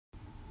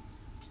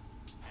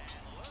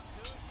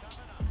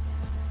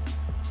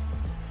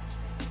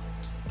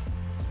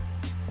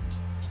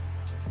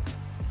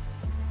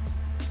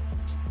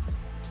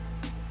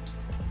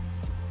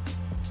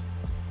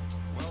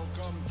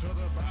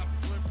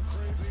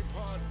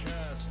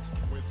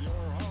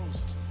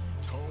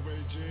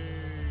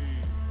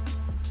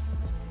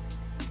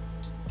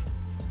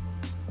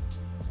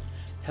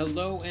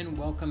Hello and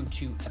welcome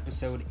to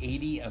episode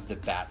 80 of the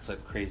Bat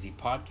Flip Crazy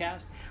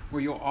podcast,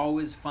 where you'll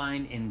always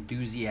find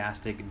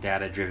enthusiastic,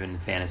 data-driven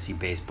fantasy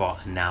baseball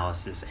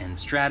analysis and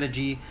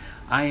strategy.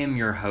 I am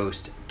your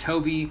host,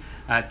 Toby.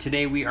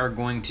 Today we are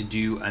going to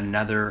do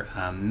another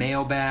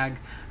mailbag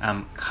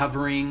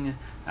covering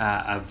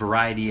a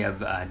variety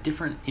of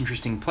different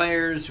interesting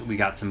players. We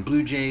got some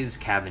Blue Jays,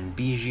 Cavan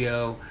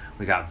Biggio.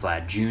 We got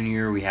Vlad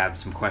Jr. We have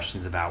some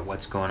questions about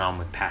what's going on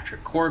with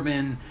Patrick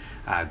Corbin,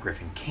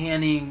 Griffin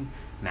Canning,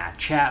 Matt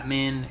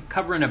Chapman,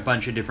 covering a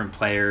bunch of different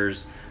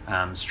players,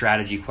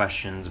 strategy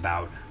questions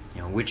about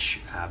which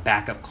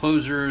backup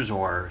closers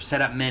or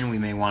setup men we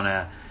may want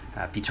to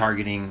be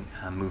targeting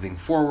moving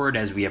forward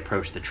as we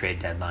approach the trade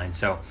deadline.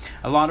 So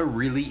a lot of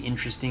really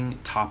interesting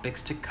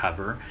topics to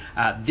cover.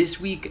 This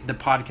week, the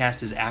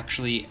podcast is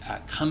actually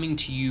coming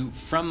to you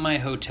from my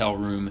hotel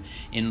room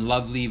in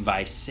lovely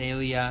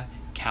Visalia,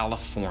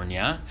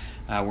 California,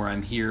 where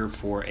I'm here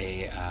for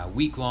a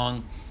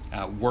week-long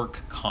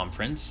work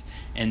conference.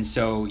 And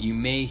so you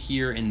may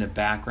hear in the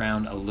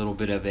background a little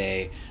bit of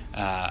a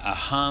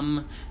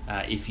hum.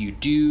 If you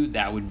do,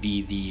 that would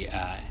be the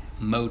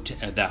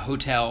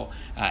hotel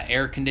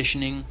air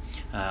conditioning.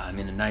 I'm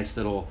in a nice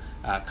little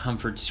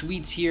comfort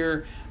suites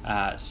here.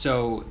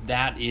 So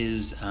that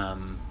is,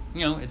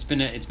 it's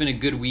been a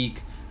good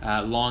week.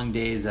 Long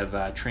days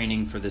of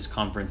training for this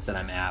conference that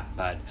I'm at,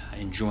 but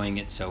enjoying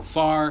it so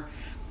far.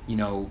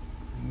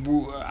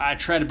 I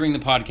try to bring the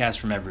podcast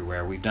from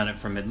everywhere. We've done it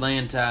from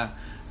Atlanta.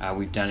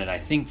 We've done it, I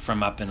think,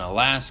 from up in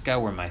Alaska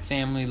where my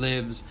family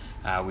lives.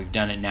 We've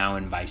done it now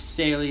in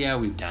Visalia.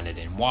 We've done it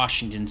in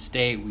Washington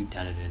State. We've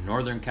done it in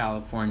Northern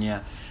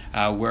California.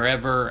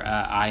 Wherever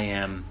I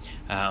am,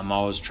 I'm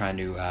always trying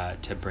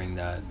to bring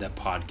the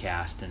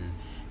podcast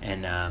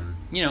and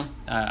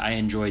I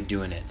enjoy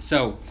doing it.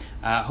 So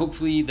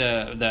hopefully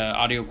the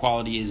audio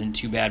quality isn't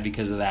too bad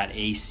because of that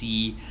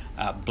AC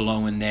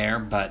blowing there.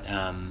 But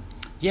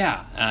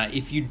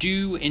if you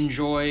do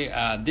enjoy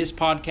this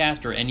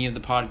podcast or any of the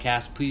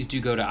podcasts, please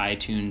do go to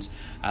iTunes,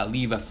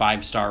 leave a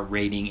 5-star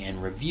rating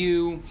and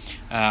review.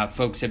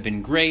 Folks have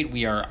been great.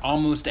 We are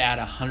almost at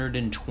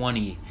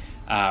 120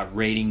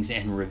 ratings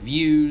and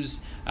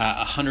reviews,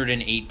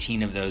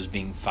 118 of those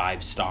being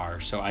 5-star.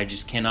 So I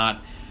just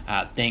cannot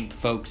thank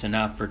folks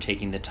enough for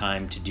taking the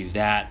time to do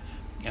that.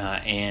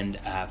 And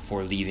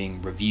for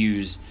leaving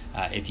reviews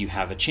if you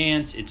have a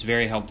chance. It's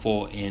very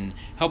helpful in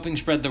helping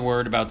spread the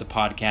word about the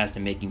podcast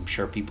and making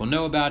sure people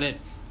know about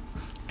it,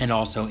 and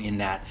also in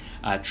that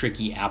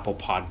tricky Apple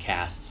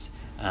Podcasts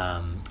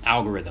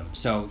algorithm.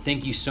 So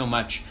thank you so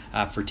much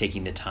for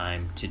taking the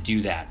time to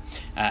do that.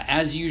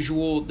 As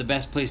usual, the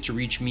best place to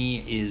reach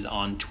me is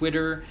on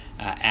Twitter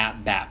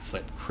at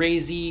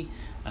BatFlipCrazy.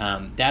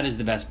 That is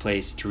the best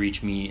place to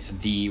reach me.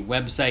 The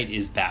website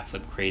is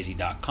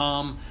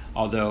batflipcrazy.com,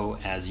 although,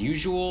 as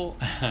usual,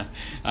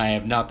 I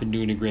have not been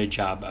doing a great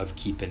job of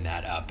keeping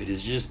that up. It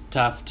is just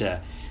tough to...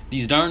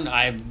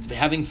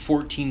 having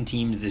 14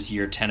 teams this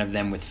year, 10 of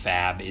them with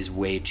Fab, is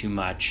way too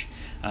much.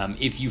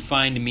 If you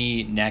find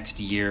me next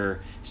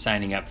year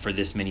signing up for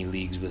this many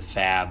leagues with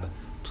Fab,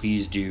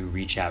 please do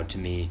reach out to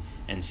me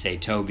and say,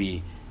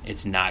 Toby,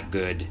 it's not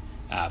good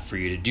for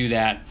you to do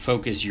that.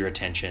 Focus your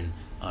attention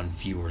on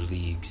fewer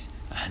leagues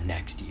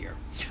next year.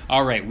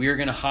 All right, we are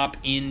going to hop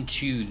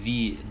into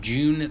the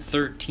June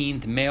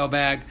 13th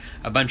mailbag.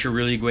 A bunch of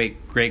really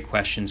great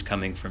questions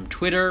coming from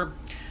Twitter.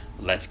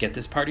 Let's get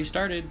this party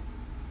started.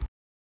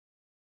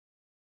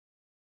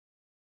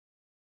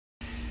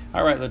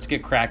 All right, let's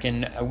get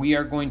cracking. We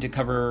are going to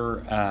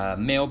cover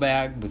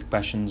mailbag with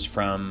questions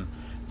from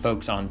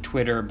folks on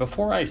Twitter.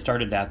 Before I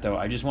started that, though,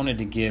 I just wanted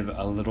to give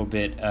a little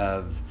bit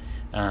of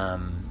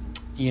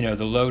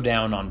the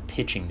lowdown on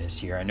pitching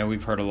this year. I know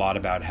we've heard a lot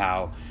about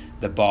how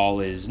the ball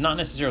is not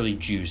necessarily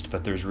juiced,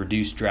 but there's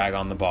reduced drag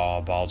on the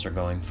ball. Balls are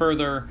going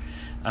further.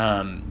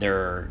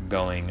 They're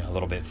going a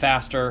little bit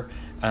faster.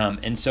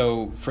 And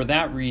so for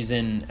that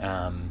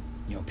reason,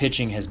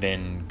 pitching has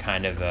been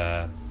kind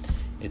of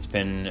it's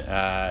been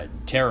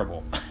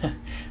terrible,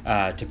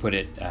 to put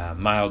it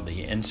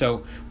mildly. And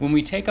so when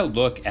we take a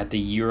look at the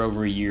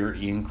year-over-year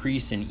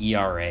increase in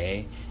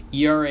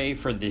ERA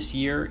for this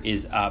year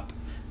is up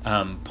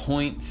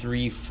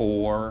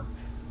 0.34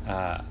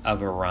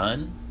 of a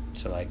run,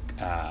 so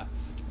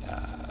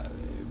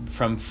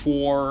from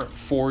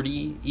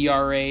 4.40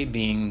 ERA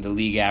being the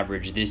league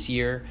average this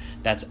year,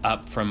 that's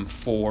up from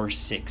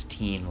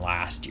 4.16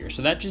 last year.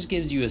 So that just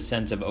gives you a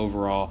sense of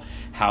overall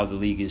how the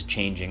league is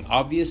changing.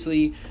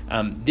 Obviously,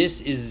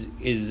 this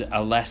is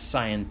a less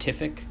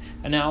scientific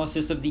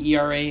analysis of the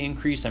ERA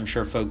increase. I'm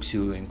sure folks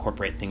who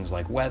incorporate things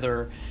like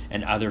weather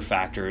and other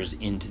factors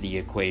into the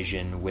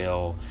equation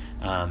will,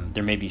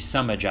 there may be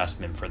some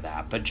adjustment for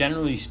that. But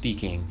generally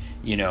speaking,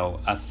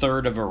 a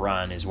third of a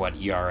run is what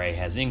ERA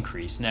has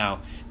increased. Now,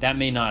 that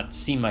may not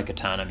seem like a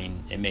ton. I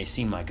mean, it may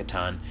seem like a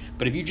ton.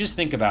 But if you just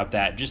think about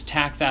that, just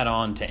tack that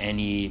on to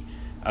any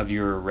of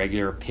your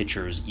regular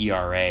pitchers'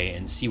 ERA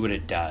and see what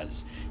it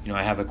does.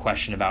 I have a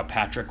question about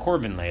Patrick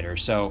Corbin later.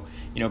 So,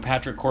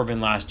 Patrick Corbin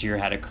last year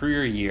had a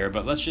career year,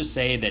 but let's just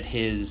say that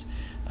his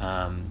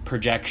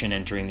projection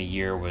entering the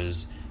year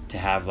was to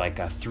have like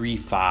a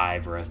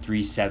 3.5 or a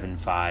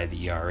 3.75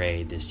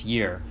 ERA this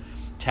year.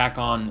 Tack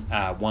on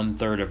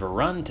 1/3 of a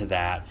run to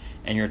that,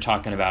 and you're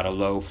talking about a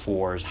low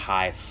 4s,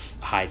 high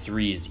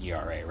 3s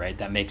ERA, right?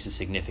 That makes a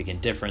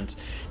significant difference.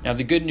 Now,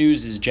 the good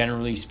news is,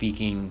 generally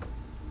speaking,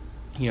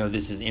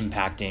 this is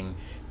impacting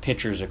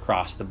pitchers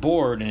across the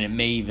board, and it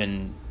may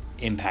even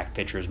impact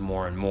pitchers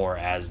more and more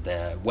as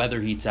the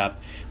weather heats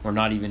up. We're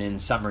not even in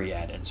summer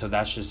yet, and so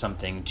that's just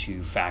something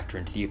to factor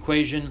into the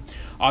equation.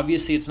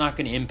 Obviously, it's not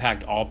going to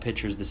impact all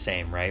pitchers the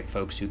same, right?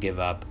 Folks who give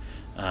up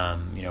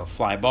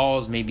fly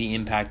balls may be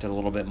impacted a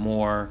little bit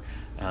more,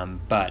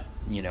 but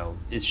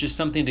it's just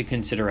something to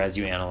consider as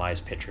you analyze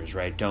pitchers,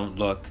 right? Don't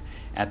look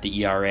at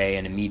the ERA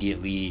and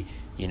immediately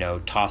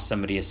toss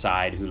somebody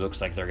aside who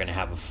looks like they're going to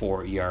have a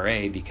 4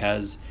 ERA,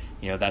 because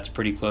that's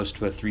pretty close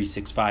to a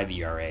 3.65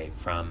 ERA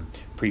from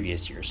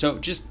previous years. So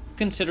just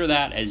consider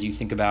that as you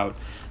think about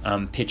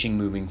pitching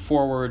moving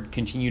forward.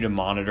 Continue to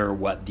monitor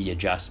what the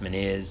adjustment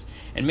is,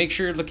 and make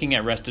sure you're looking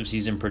at rest of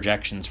season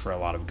projections for a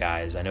lot of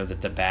guys. I know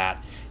that the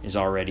bat is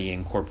already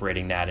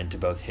incorporating that into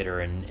both hitter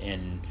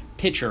and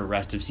pitcher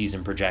rest of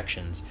season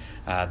projections,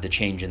 the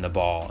change in the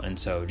ball, and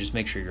so just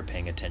make sure you're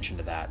paying attention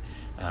to that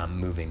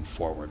moving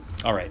forward.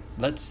 All right,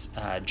 let's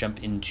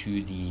jump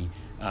into the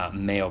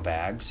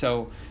mailbag.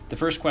 So the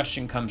first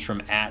question comes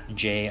from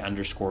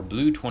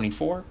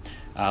 @J_Blue24,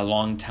 a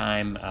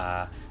longtime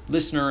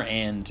listener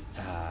and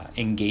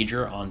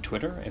engager on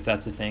Twitter, if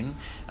that's a thing.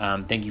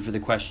 Thank you for the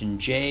question,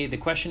 Jay. The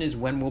question is,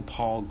 when will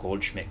Paul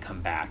Goldschmidt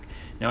come back?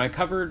 Now, I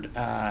covered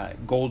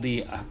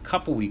Goldie a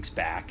couple weeks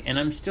back, and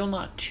I'm still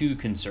not too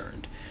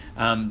concerned.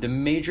 The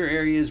major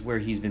areas where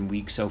he's been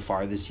weak so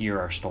far this year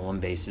are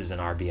stolen bases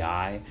and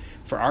RBI.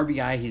 For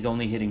RBI, he's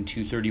only hitting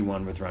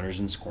 .231 with runners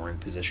in scoring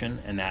position,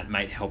 and that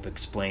might help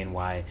explain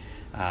why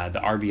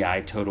the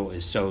RBI total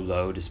is so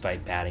low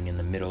despite batting in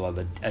the middle of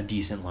a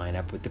decent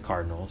lineup with the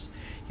Cardinals.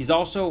 He's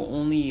also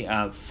only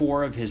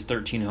 4 of his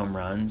 13 home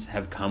runs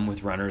have come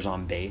with runners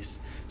on base,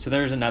 so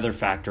there's another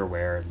factor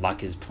where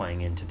luck is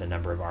playing into the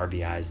number of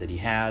RBIs that he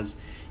has.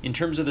 In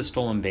terms of the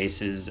stolen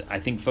bases, I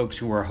think folks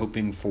who are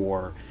hoping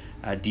for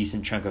a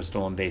decent chunk of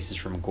stolen bases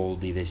from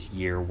Goldie this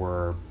year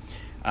were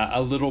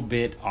a little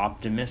bit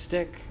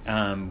optimistic.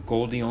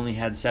 Goldie only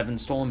had 7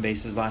 stolen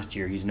bases last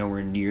year. He's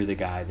nowhere near the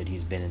guy that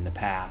he's been in the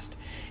past.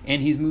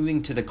 And he's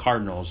moving to the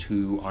Cardinals,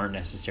 who aren't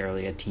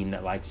necessarily a team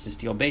that likes to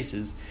steal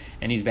bases.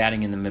 And he's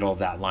batting in the middle of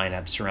that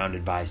lineup,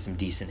 surrounded by some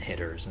decent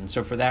hitters. And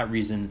so for that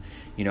reason,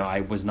 I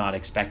was not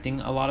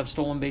expecting a lot of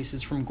stolen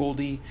bases from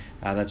Goldie.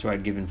 That's why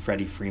I'd given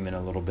Freddie Freeman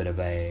a little bit of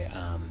a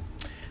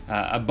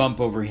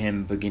bump over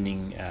him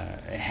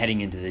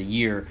heading into the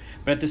year.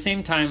 But at the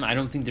same time, I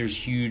don't think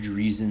there's huge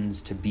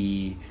reasons to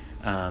be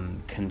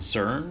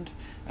concerned.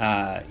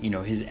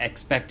 His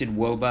expected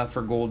WOBA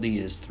for Goldie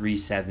is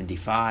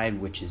 375,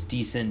 which is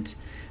decent.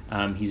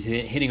 He's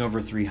hitting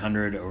over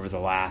 300 over the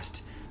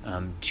last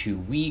 2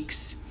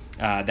 weeks.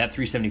 That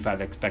 375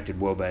 expected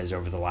WOBA is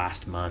over the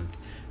last month,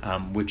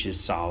 which is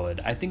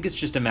solid. I think it's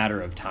just a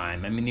matter of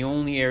time. I mean, the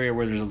only area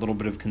where there's a little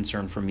bit of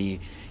concern for me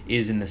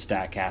is in the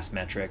StatCast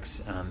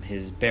metrics.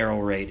 His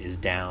barrel rate is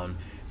down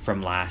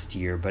from last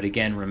year, but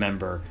again,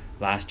 remember,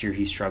 last year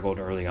he struggled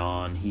early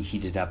on. He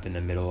heated up in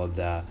the middle of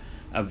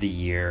the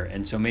year,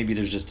 and so maybe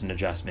there's just an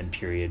adjustment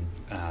period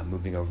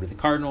moving over to the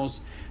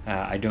Cardinals.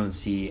 I don't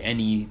see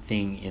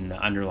anything in the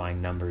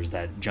underlying numbers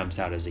that jumps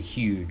out as a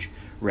huge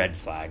red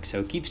flag.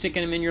 So keep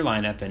sticking him in your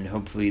lineup, and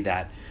hopefully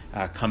that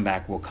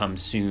comeback will come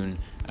soon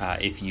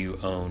if you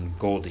own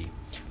Goldie.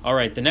 All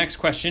right, the next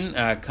question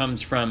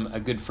comes from a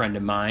good friend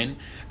of mine,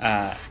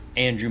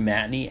 Andrew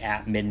Matney,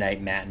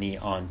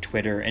 @MidnightMatney on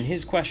Twitter, and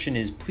his question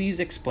is, please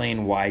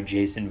explain why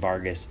Jason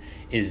Vargas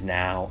is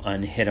now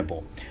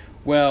unhittable.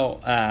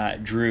 Well,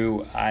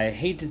 Drew, I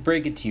hate to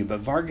break it to you,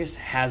 but Vargas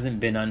hasn't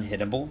been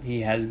unhittable.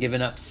 He has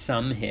given up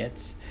some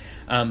hits,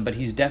 but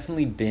he's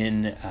definitely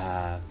been,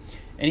 and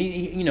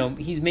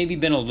he's maybe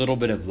been a little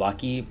bit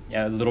lucky.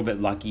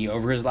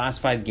 Over his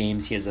last 5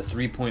 games, he has a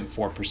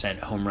 3.4%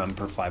 home run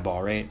per fly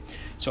ball rate.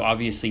 So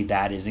obviously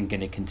that isn't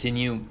going to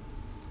continue,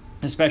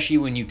 especially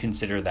when you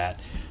consider that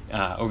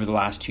over the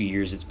last 2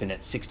 years, it's been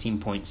at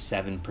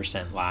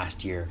 16.7%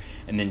 last year,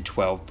 and then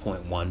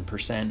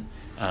 12.1%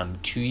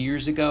 2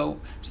 years ago.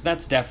 So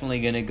that's definitely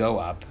going to go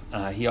up.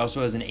 He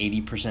also has an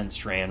 80%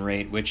 strand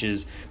rate, which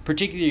is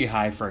particularly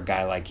high for a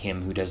guy like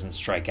him who doesn't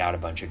strike out a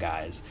bunch of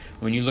guys.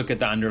 When you look at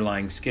the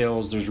underlying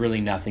skills, there's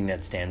really nothing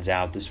that stands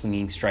out. The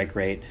swinging strike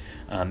rate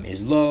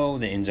is low.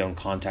 The in-zone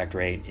contact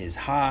rate is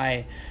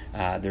high.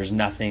 There's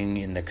nothing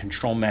in the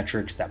control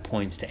metrics that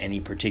points to any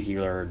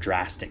particular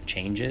drastic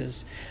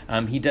changes.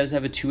 He does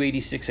have a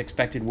 286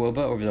 expected WOBA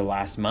over the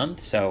last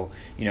month, so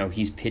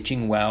he's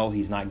pitching well.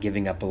 He's not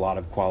giving up a lot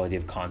of quality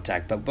of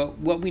contact. But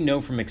what we know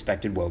from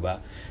expected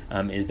WOBA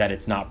is that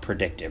it's not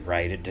predictive,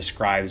 right? It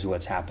describes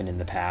what's happened in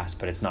the past,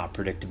 but it's not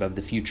predictive of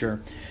the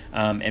future.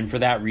 And for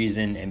that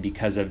reason, and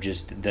because of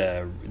just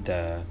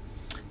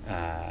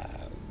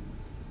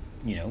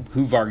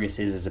who Vargas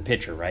is as a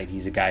pitcher, right?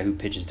 He's a guy who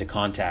pitches to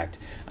contact.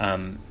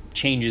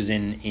 changes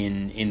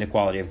in the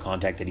quality of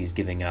contact that he's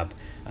giving up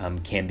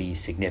can be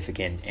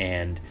significant,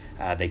 and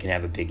they can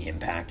have a big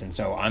impact. And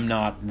so I'm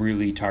not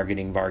really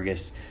targeting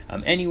Vargas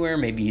anywhere.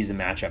 Maybe he's a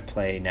matchup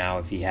play now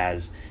if he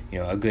has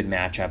a good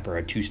matchup or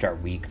a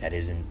 2-start week that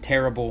isn't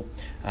terrible.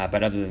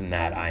 But other than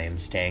that, I am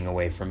staying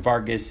away from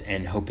Vargas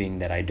and hoping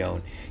that I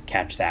don't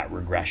catch that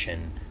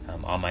regression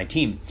on my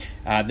team.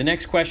 The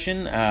next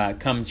question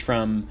comes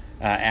from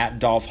at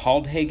Dolph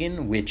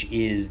Haldhagen, which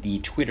is the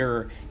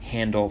Twitter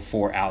handle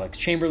for Alex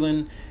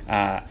Chamberlain,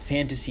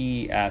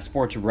 fantasy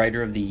sports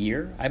writer of the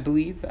year, I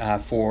believe,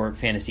 for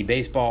fantasy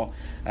baseball.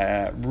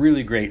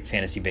 Really great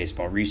fantasy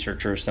baseball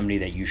researcher, somebody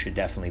that you should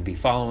definitely be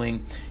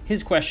following.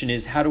 His question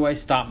is, how do I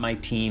stop my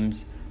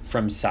teams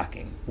from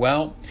sucking?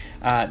 Well,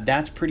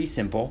 that's pretty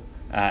simple,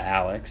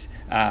 Alex.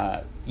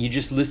 You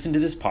just listen to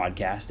this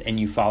podcast and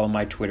you follow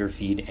my Twitter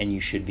feed, and you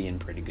should be in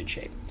pretty good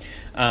shape.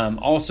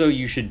 Also,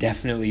 you should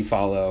definitely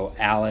follow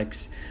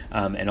Alex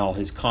and all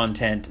his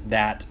content.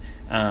 That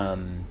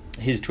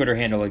his Twitter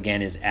handle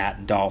again is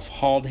at Dolph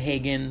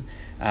Haldhagen.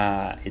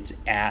 It's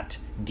at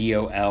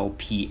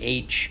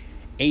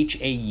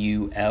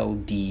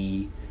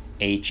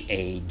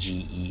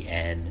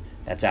DolphHaudhagen.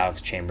 That's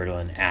Alex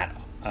Chamberlain at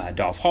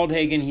Dolph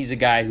Haldhagen. He's a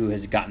guy who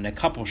has gotten a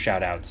couple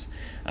shout-outs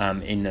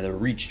in the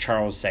Reach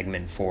Charles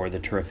segment for the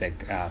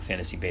terrific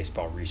fantasy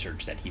baseball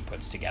research that he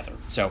puts together.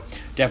 So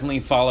definitely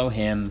follow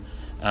him.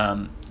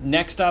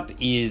 Next up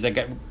is, I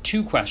got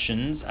 2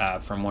 questions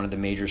from one of the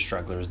major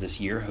strugglers this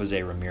year,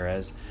 Jose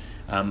Ramirez.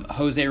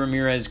 Jose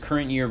Ramirez,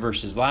 current year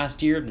versus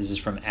last year. This is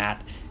from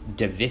at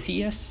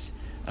Davithius.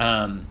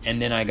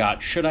 And then I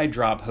got, should I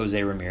drop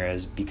Jose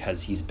Ramirez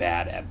because he's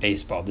bad at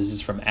baseball? This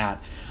is from at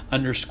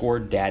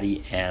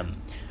 _Daddy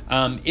M.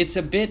 It's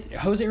a bit,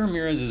 Jose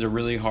Ramirez is a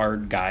really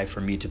hard guy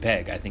for me to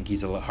peg. I think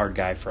he's a hard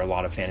guy for a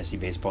lot of fantasy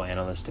baseball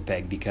analysts to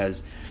peg,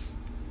 because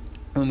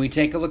when we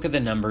take a look at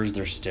the numbers,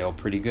 they're still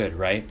pretty good,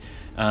 right?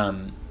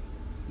 And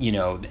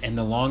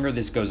the longer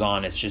this goes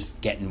on, it's just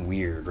getting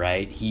weird,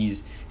 right?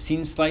 He's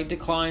seen slight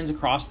declines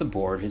across the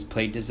board. His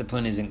plate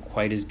discipline isn't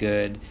quite as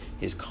good.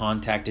 His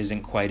contact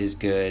isn't quite as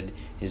good.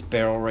 His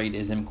barrel rate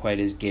isn't quite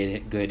as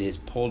good. His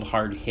pulled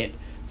hard hit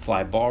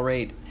fly ball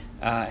rate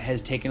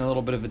has taken a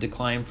little bit of a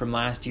decline from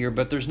last year,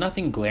 but there's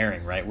nothing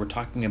glaring, right? We're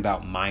talking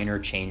about minor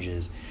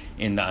changes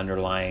in the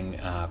underlying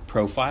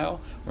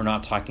profile. We're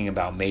not talking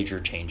about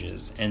major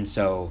changes. And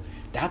so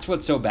that's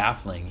what's so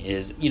baffling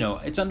is,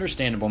 it's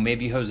understandable.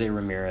 Maybe Jose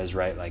Ramirez,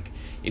 right? Like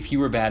if he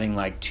were batting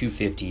like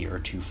 250 or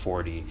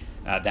 240,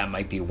 that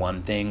might be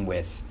one thing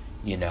with,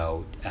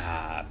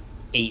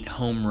 8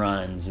 home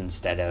runs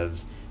instead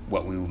of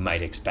what we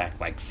might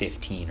expect, like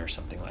 15 or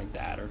something like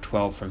that, or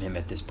 12 from him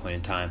at this point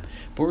in time.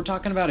 But we're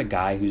talking about a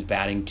guy who's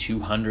batting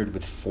 200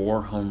 with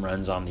 4 home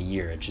runs on the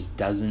year. It just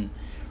doesn't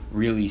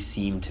really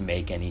seem to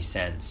make any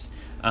sense.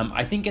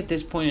 I think at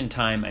this point in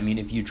time,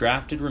 if you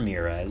drafted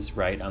Ramirez,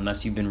 right,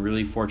 unless you've been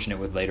really fortunate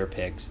with later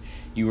picks,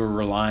 you were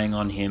relying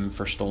on him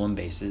for stolen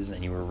bases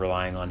and you were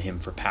relying on him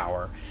for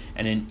power.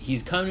 And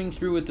he's coming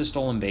through with the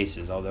stolen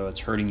bases, although it's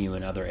hurting you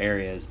in other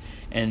areas.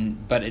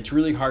 But it's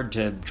really hard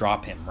to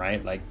drop him,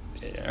 right?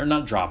 Or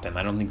not drop him.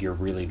 I don't think you're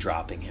really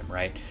dropping him,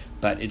 right?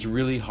 But it's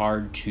really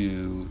hard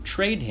to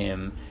trade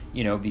him,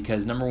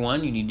 because number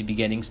one, you need to be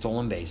getting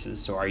stolen bases.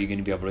 So are you going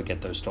to be able to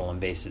get those stolen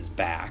bases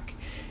back?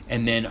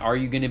 And then are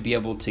you going to be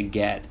able to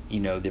get,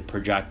 the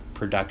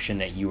production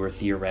that you were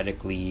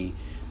theoretically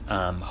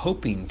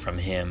hoping from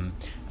him?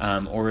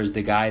 Or is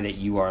the guy that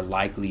you are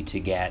likely to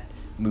get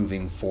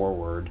moving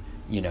forward,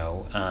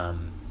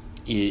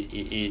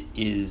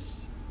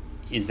 is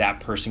that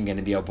person going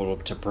to be able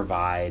to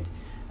provide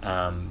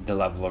the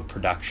level of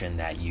production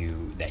that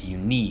you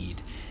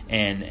need?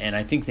 And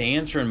I think the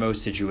answer in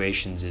most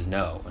situations is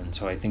no. And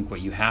so I think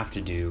what you have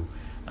to do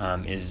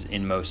is,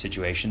 in most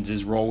situations,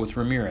 is roll with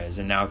Ramirez.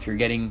 And now if you're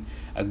getting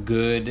a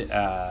good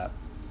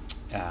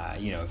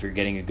if you're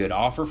getting a good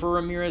offer for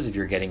Ramirez, if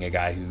you're getting a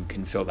guy who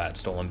can fill that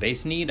stolen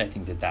base need, I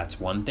think that's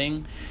one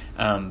thing.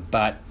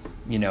 But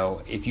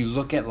if you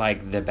look at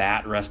like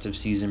the rest of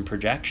season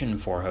projection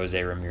for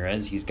Jose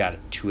Ramirez, he's got a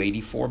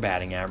 284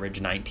 batting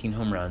average, 19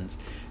 home runs,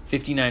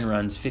 59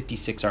 runs,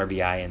 56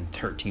 RBI, and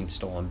 13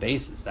 stolen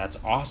bases. That's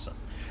awesome,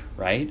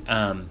 right?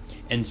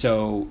 And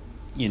so,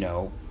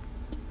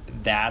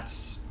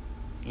 that's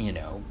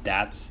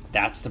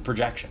the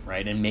projection,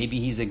 right? And maybe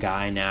he's a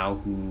guy now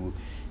who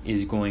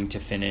is going to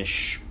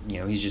finish,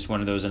 he's just one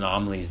of those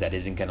anomalies that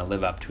isn't going to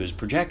live up to his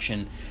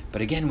projection.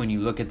 But again, when you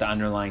look at the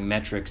underlying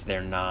metrics,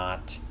 they're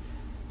not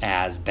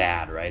as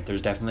bad, right?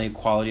 There's definitely a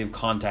quality of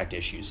contact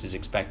issues. His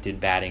expected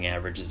batting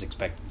average, his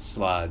expected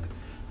slug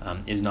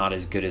is not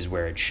as good as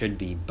where it should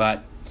be.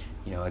 But,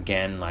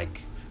 again,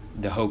 like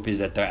the hope is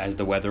that as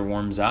the weather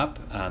warms up,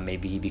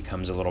 maybe he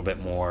becomes a little bit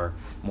more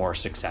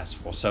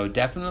successful. So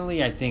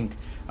definitely, I think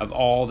of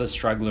all the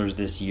strugglers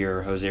this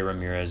year, Jose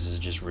Ramirez is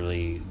just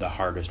really the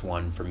hardest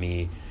one for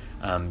me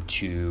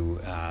to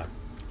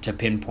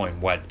pinpoint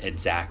what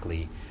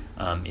exactly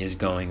is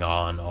going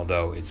on,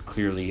 although it's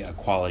clearly a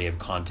quality of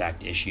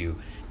contact issue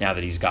now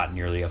that he's got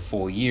nearly a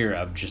full year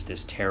of just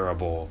this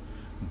terrible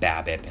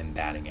BABIP and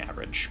batting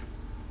average.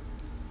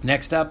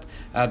 Next up,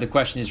 the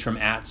question is from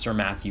 @Sir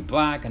Matthew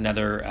Black,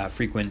 another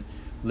frequent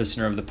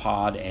listener of the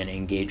pod and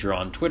engager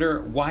on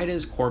Twitter. Why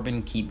does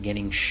Corbin keep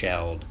getting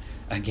shelled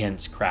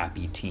against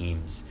crappy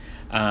teams?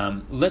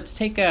 Let's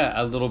take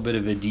a little bit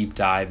of a deep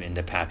dive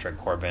into Patrick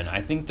Corbin.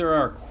 I think there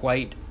are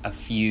quite a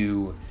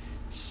few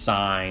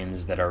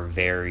signs that are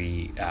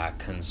very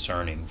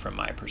concerning from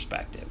my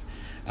perspective.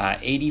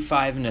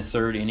 85 and a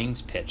third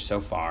innings pitched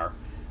so far,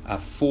 a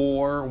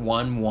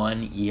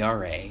 4.11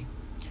 ERA,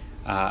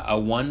 a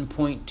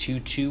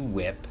 1.22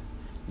 WHIP,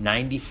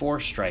 94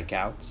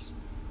 strikeouts,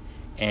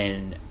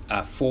 and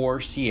a 4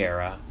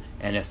 SIERA,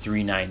 and a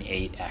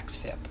 3.98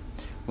 xFIP.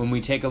 When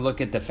we take a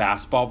look at the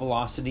fastball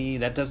velocity,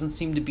 that doesn't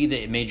seem to be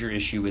the major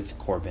issue with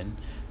Corbin.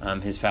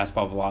 His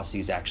fastball velocity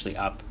is actually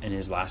up in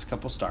his last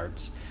couple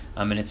starts,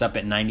 and it's up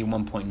at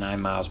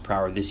 91.9 miles per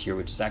hour this year,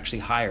 which is actually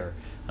higher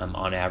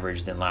on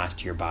average than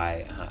last year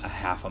by a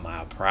half a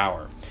mile per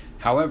hour.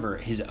 However,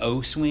 his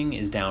O swing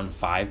is down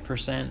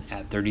 5%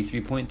 at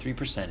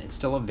 33.3%. It's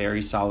still a very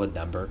solid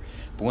number.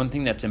 But one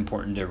thing that's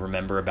important to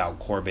remember about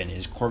Corbin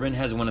is Corbin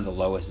has one of the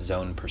lowest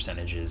zone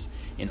percentages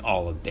in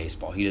all of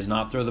baseball. He does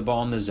not throw the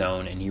ball in the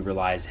zone, and he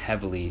relies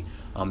heavily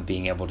on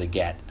being able to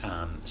get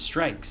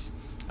strikes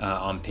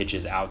on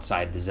pitches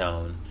outside the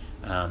zone,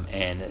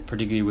 and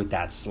particularly with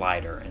that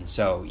slider. And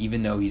so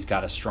even though he's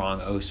got a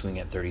strong O swing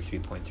at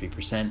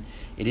 33.3%,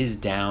 it is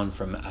down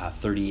from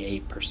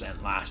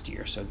 38% last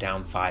year, so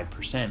down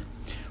 5%.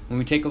 When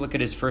we take a look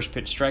at his first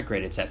pitch strike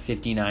rate, it's at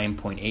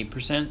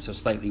 59.8%, so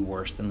slightly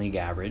worse than league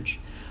average,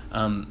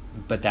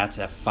 but that's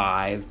a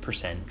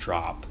 5%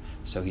 drop.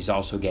 So he's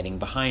also getting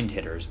behind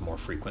hitters more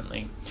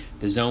frequently.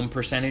 The zone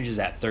percentage is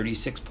at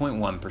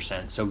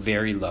 36.1%, so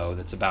very low.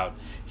 That's about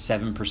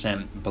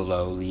 7%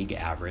 below league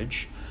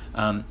average.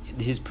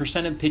 His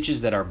percent of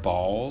pitches that are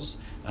balls,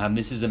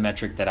 this is a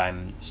metric that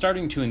I'm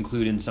starting to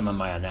include in some of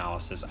my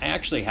analysis. I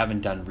actually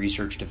haven't done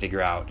research to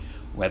figure out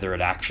whether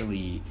it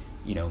actually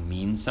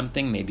means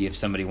something. Maybe if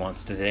somebody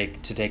wants to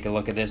take a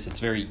look at this,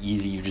 it's very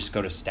easy. You just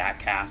go to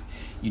StatCast,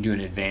 you do an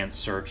advanced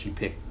search, you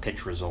pick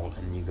pitch result,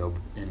 and you go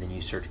and then you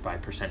search by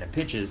percent of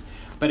pitches.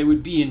 But it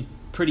would be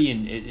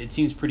it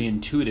seems pretty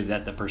intuitive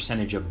that the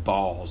percentage of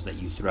balls that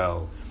you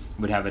throw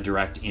would have a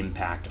direct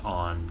impact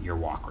on your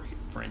walk rate,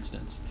 for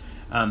instance.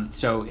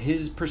 So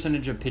his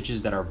percentage of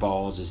pitches that are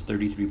balls is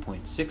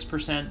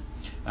 33.6%.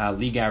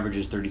 League average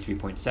is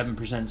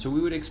 33.7%. So we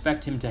would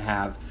expect him to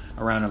have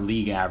around a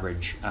league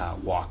average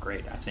walk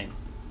rate, I think.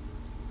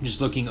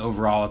 Just looking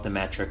overall at the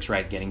metrics,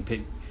 right, getting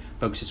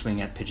folks to swing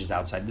at pitches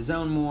outside the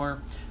zone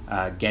more,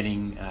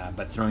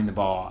 but throwing the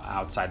ball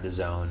outside the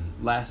zone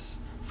less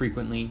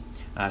frequently.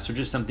 So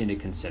just something to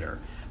consider.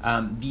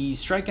 The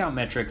strikeout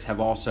metrics have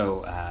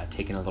also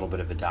taken a little bit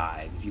of a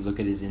dive. If you look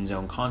at his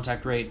in-zone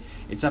contact rate,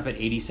 it's up at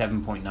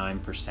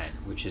 87.9%,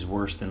 which is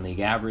worse than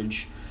league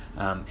average,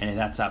 and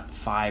that's up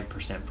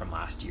 5% from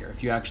last year.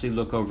 If you actually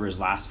look over his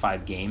last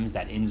 5 games,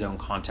 that in-zone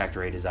contact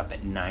rate is up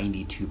at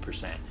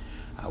 92%,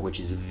 which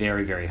is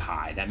very, very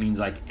high. That means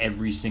like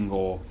every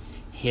single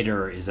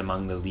hitter is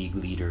among the league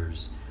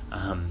leaders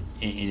in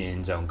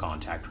in-zone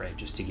contact rate,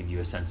 just to give you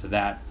a sense of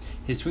that.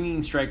 His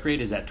swinging strike rate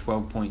is at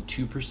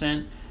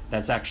 12.2%.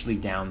 That's actually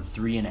down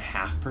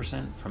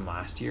 3.5% from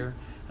last year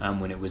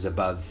when it was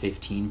above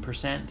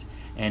 15%.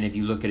 And if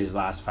you look at his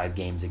last 5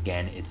 games,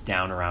 again, it's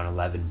down around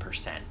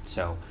 11%.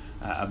 So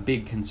a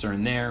big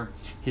concern there.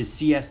 His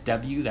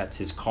CSW, that's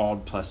his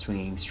called plus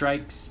swinging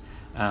strikes,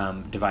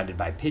 divided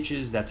by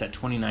pitches, that's at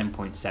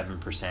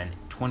 29.7%.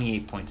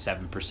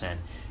 28.7%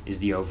 is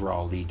the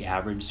overall league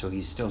average. So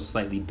he's still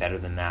slightly better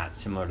than that,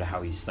 similar to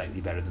how he's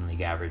slightly better than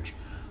league average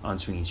on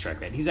swinging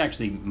strike rate. He's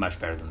actually much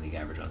better than league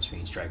average on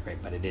swinging strike rate,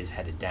 but it is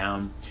headed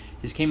down.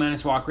 His K-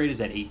 walk rate is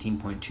at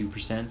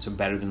 18.2%, so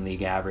better than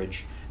league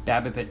average.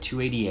 BABIP at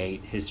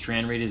 288. His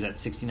strand rate is at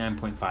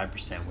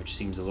 69.5%, which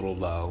seems a little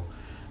low,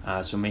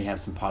 so may have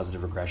some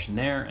positive regression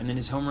there. And then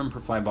his home run per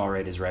fly ball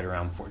rate is right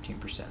around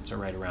 14%, so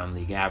right around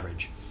league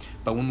average.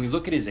 But when we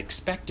look at his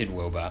expected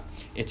WOBA,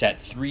 it's at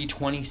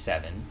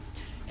 327,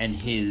 and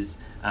his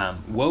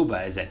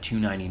WOBA is at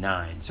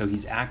 299. So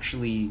he's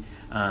actually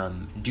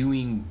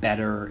doing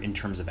better in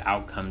terms of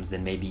outcomes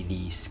than maybe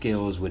the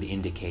skills would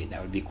indicate.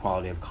 That would be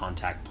quality of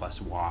contact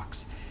plus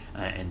walks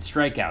and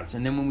strikeouts.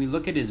 And then when we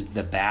look at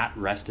the bat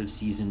rest of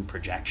season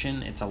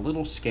projection, it's a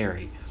little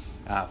scary.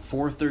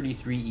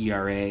 4.33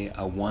 ERA,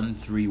 a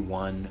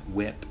 1.31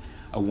 WHIP,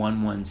 a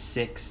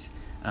 1.16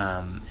 a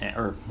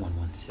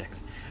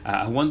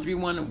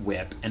 1.31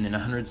 WHIP, and then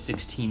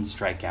 116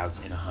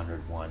 strikeouts in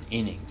 101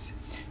 innings.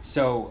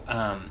 So,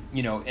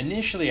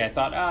 initially I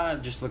thought,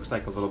 it just looks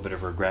like a little bit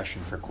of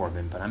regression for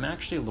Corbin, but I'm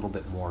actually a little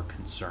bit more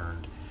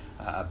concerned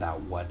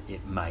about what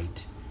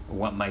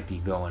might be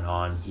going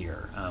on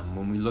here.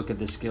 When we look at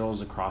the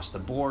skills across the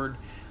board,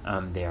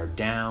 they are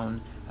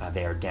down.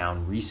 They are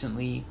down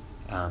recently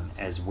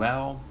as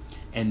well.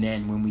 And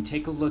then when we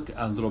take a look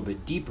a little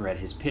bit deeper at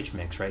his pitch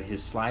mix, right,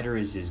 his slider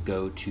is his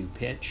go-to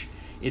pitch.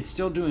 It's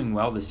still doing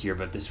well this year,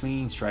 but the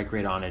swinging strike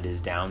rate on it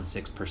is down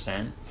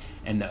 6%,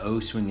 and the O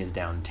swing is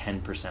down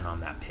 10%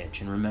 on that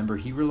pitch. And remember,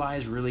 he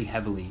relies really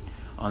heavily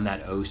on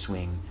that O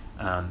swing,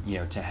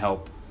 to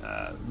help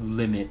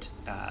limit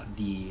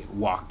the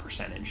walk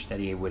percentage that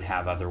he would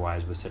have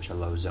otherwise with such a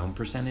low zone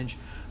percentage.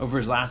 Over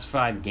his last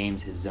 5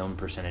 games, his zone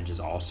percentage is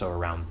also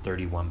around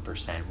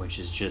 31%, which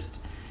is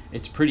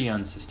it's pretty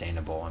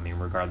unsustainable. I mean,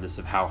 regardless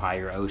of how high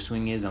your O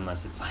swing is,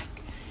 unless it's like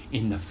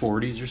in the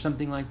 40s or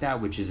something like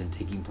that, which isn't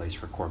taking place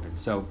for Corbin.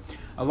 So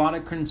a lot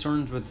of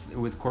concerns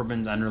with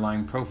Corbin's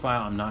underlying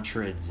profile. I'm not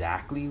sure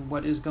exactly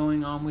what is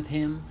going on with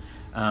him,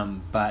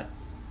 but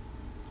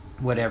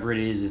whatever it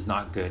is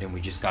not good, and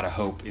we just got to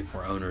hope, if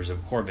we're owners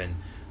of Corbin,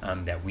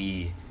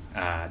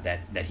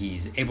 that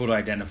he's able to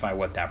identify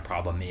what that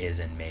problem is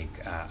and make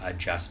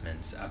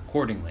adjustments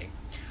accordingly.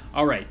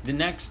 All right, the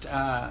next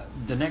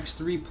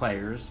 3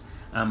 players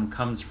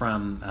comes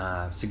from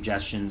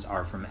suggestions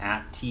are from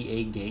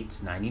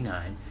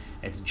 @TAGates99.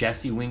 It's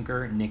Jesse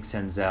Winker, Nick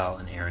Senzel,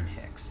 and Aaron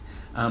Hicks.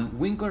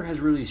 Winkler has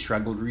really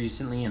struggled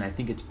recently, and I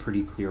think it's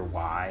pretty clear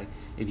why.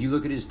 If you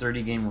look at his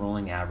 30-game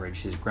rolling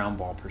average, his ground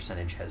ball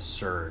percentage has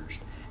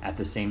surged at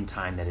the same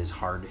time that his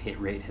hard hit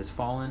rate has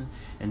fallen,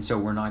 and so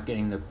we're not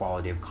getting the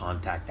quality of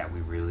contact that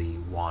we really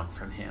want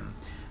from him.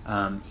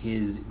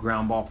 His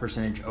ground ball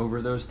percentage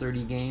over those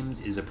 30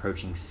 games is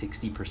approaching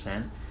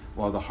 60%,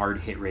 while the hard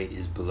hit rate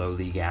is below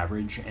league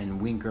average, and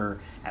Winker,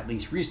 at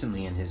least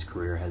recently in his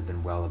career, has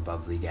been well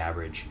above league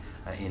average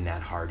in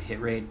that hard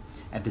hit rate.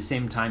 At the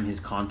same time, his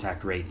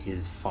contact rate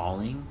is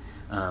falling,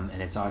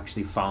 and it's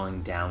actually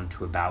falling down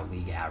to about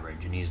league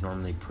average, and he's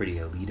normally pretty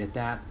elite at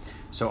that.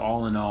 So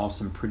all in all,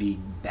 some pretty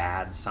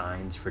bad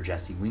signs for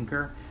Jesse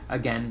Winker.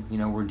 Again,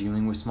 we're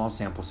dealing with small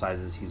sample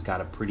sizes. He's got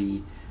a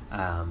pretty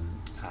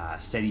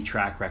steady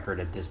track record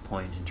at this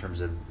point in terms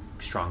of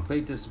strong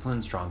plate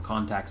discipline, strong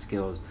contact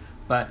skills,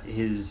 but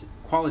his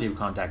quality of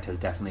contact has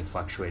definitely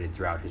fluctuated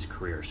throughout his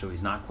career, so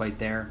he's not quite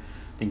there.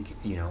 I think,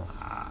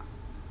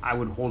 I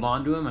would hold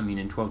on to him. I mean,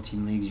 in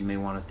 12-team leagues, you may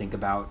want to think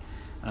about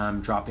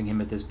dropping him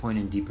at this point.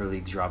 In deeper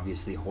leagues, you're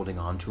obviously holding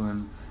on to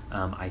him,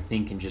 I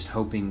think, and just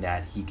hoping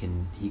that he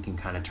can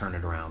kind of turn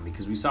it around,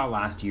 because we saw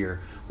last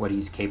year what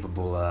he's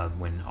capable of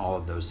when all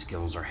of those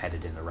skills are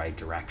headed in the right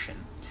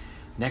direction.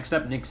 Next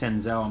up, Nick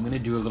Senzel. I'm going to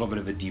do a little bit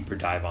of a deeper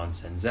dive on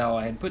Senzel.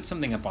 I had put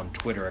something up on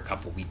Twitter a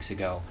couple weeks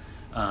ago,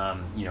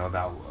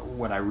 about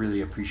what I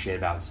really appreciate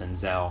about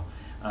Senzel.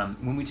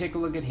 When we take a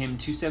look at him,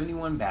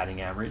 271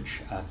 batting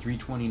average,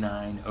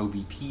 329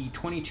 OBP,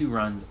 22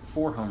 runs,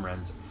 4 home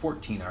runs,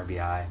 14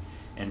 RBI,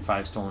 and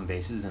 5 stolen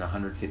bases and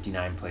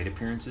 159 plate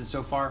appearances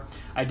so far.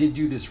 I did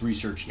do this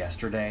research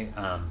yesterday,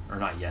 or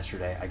not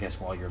yesterday, I guess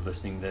while you're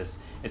listening to this,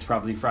 it's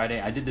probably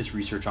Friday. I did this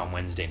research on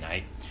Wednesday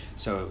night,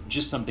 so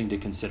just something to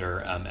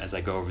consider as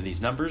I go over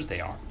these numbers.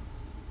 They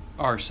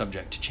are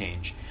subject to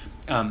change.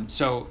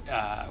 So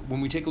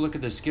when we take a look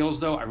at the skills,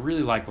 though, I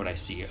really like what I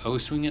see. O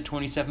swing at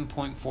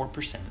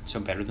 27.4%, so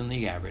better than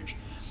league average.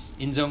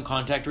 In-zone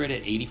contact rate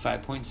at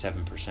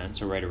 85.7%,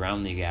 so right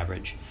around league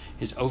average.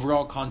 His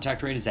overall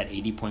contact rate is at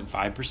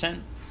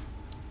 80.5%,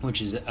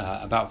 which is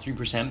about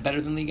 3% better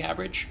than league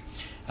average.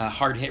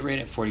 Hard hit rate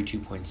at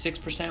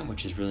 42.6%,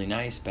 which is really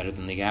nice, better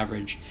than league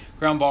average.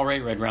 Ground ball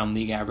rate right around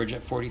league average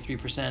at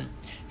 43%.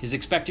 His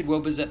expected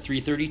WOBA is at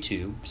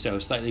 332, so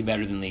slightly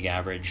better than league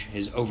average.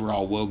 His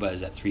overall WOBA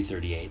is at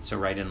 338, so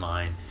right in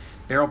line.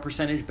 Barrel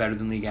percentage better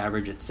than league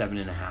average at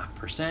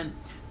 7.5%,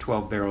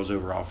 12 barrels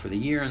overall for the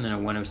year, and then a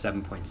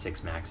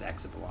 107.6 max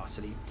exit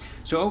velocity.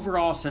 So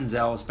overall,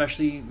 Senzel,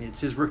 especially,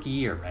 it's his rookie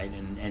year, right?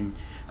 And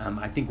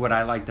I think what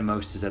I like the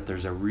most is that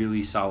there's a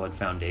really solid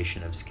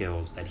foundation of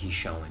skills that he's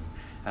showing.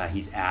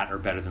 He's at or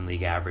better than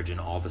league average in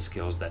all the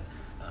skills that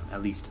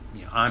at least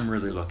I'm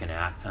really looking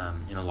at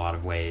in a lot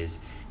of ways.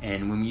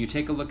 And when you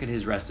take a look at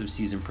his rest of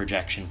season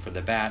projection for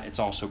the bat, it's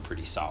also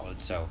pretty solid.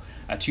 So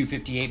a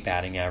 258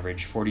 batting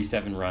average,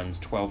 47 runs,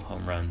 12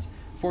 home runs,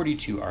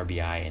 42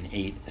 RBI, and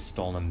 8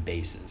 stolen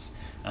bases.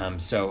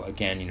 So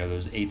again,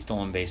 those 8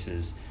 stolen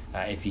bases,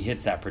 if he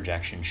hits that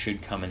projection,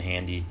 should come in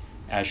handy,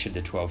 as should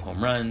the 12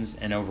 home runs.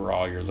 And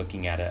overall, you're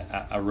looking at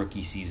a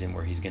rookie season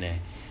where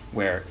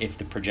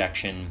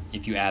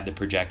if you add the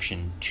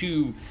projection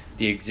to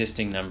the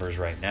existing numbers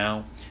right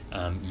now,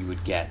 you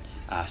would get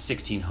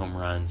 16 home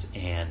runs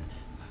and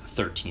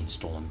 13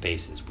 stolen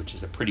bases, which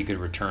is a pretty good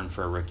return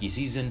for a rookie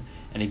season.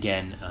 And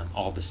again,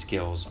 all the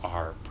skills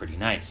are pretty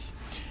nice.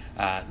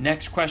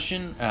 Next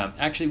question.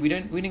 Actually, we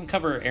didn't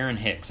cover Aaron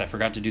Hicks. I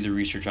forgot to do the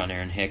research on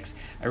Aaron Hicks.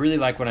 I really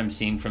like what I'm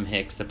seeing from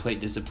Hicks. The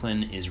plate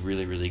discipline is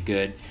really, really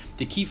good.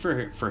 The key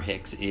for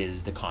Hicks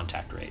is the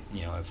contact rate.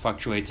 It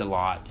fluctuates a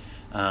lot.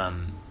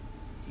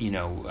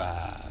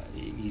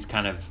 He's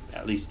kind of,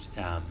 at least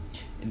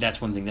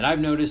that's one thing that I've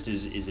noticed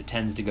is it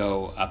tends to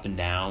go up and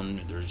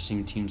down. There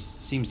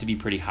seems to be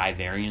pretty high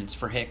variance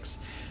for Hicks.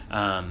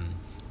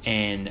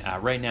 And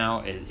right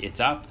now it's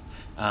up.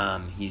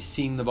 He's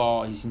seeing the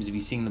ball. He seems to be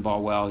seeing the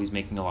ball well. He's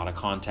making a lot of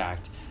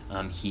contact.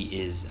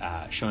 He is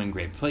showing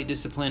great plate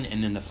discipline,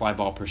 and then the fly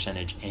ball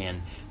percentage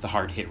and the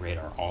hard hit rate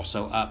are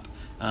also up.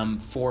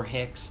 for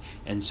Hicks.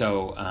 And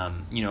so, I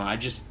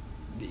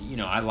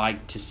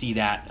like to see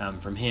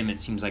that from him. It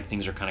seems like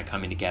things are kind of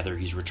coming together.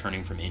 He's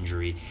returning from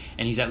injury,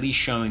 and he's at least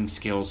showing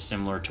skills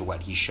similar to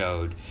what he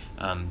showed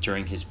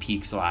during his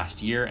peaks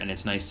last year. And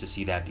it's nice to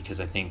see that, because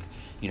I think,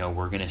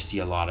 we're going to see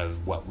a lot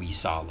of what we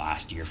saw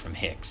last year from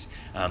Hicks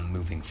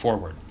moving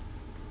forward.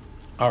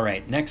 All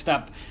right, next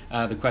up,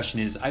 the question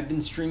is, I've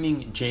been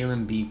streaming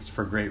Jalen Beeks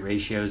for great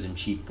ratios and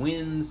cheap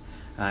wins.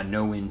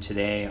 No win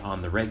today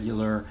on the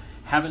regular.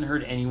 Haven't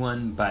heard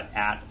anyone but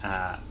at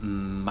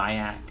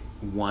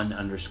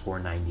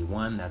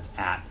Mayak1_91. That's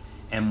at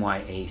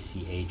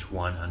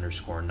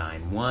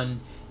MYACH1_91.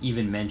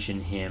 Even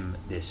mention him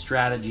this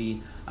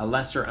strategy. A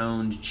lesser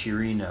owned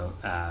Chirino,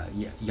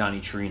 Yanni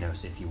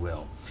Chirinos, if you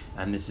will.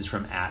 And this is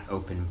from at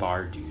Open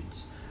Bar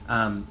Dudes.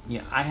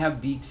 I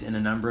have Beeks in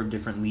a number of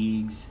different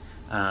leagues.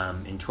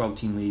 In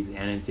 12-team leagues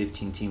and in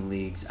 15-team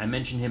leagues. I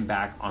mentioned him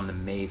back on the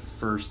May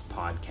 1st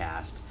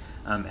podcast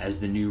as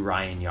the new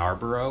Ryan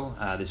Yarborough.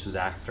 This was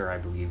after, I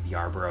believe,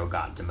 Yarborough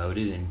got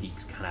demoted and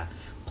Beeks kind of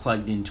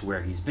plugged into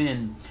where he's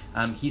been.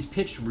 He's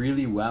pitched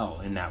really well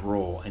in that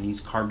role, and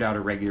he's carved out a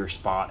regular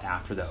spot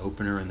after the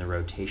opener in the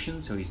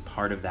rotation, so he's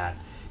part of that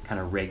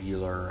kind of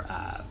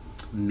regular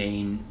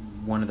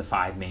one of the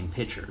 5 main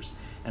pitchers.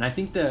 And I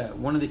think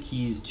one of the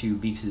keys to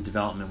Beeks'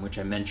 development, which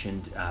I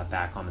mentioned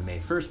back on the May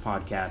 1st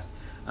podcast,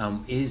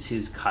 is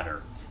his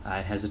cutter.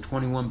 It has a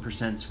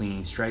 21%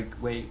 swinging strike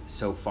rate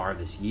so far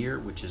this year,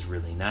 which is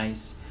really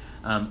nice.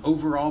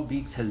 Overall,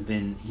 Beeks hasn't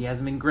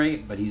been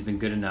great, but he's been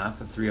good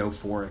enough. A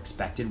 304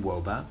 expected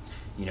WOBA,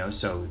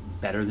 so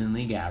better than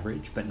league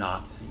average, but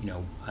not,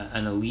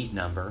 an elite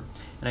number.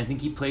 And I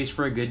think he plays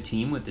for a good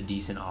team with a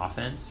decent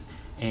offense,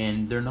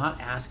 and they're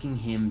not asking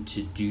him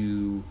to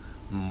do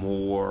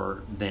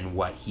more than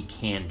what he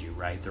can do,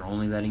 right? They're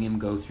only letting him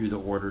go through the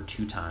order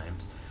 2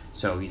 times,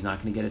 so he's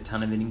not going to get a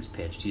ton of innings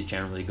pitched. He's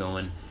generally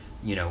going,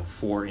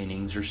 4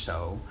 innings or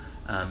so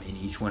in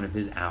each one of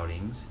his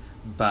outings.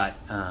 But,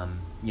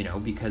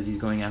 because he's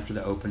going after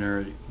the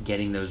opener,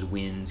 getting those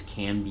wins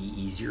can be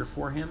easier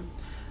for him.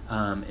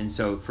 And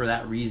so for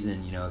that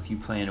reason, if you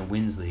play in a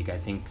wins league, I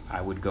think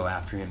I would go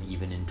after him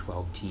even in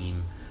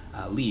 12-team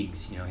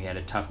leagues. He had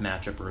a tough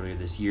matchup earlier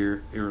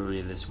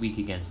this week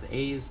against the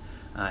A's.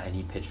 And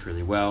he pitched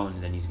really well,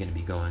 and then he's going to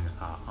be going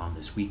on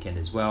this weekend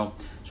as well.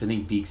 So I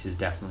think Beeks is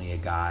definitely a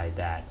guy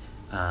that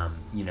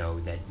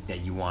that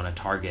you want to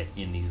target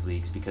in these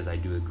leagues, because I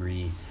do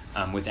agree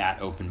with at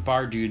Open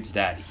Bar Dudes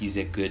that he's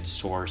a good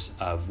source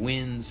of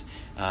wins,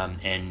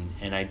 and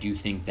I do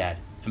think that,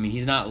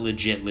 he's not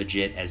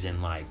legit as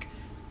in like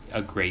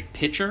a great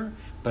pitcher,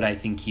 but I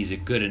think he's a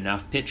good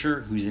enough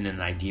pitcher who's in an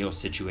ideal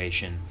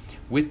situation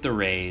with the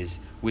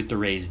Rays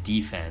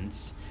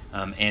defense.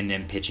 And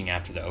then pitching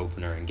after the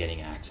opener and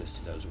getting access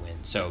to those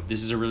wins. So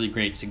this is a really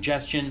great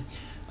suggestion.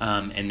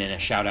 And then a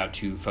shout out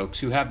to folks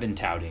who have been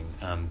touting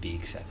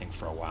Beeks, I think,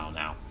 for a while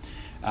now.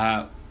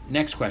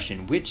 Next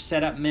question: which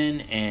setup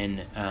men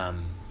and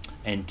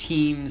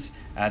teams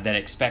that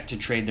expect to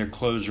trade their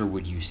closer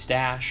would you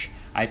stash?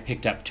 I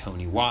picked up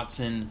Tony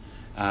Watson.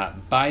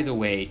 By the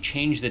way,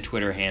 change the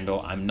Twitter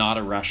handle. I'm not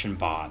a Russian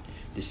bot.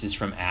 This is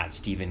from at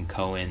Stephen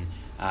Cohen.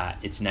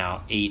 It's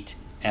now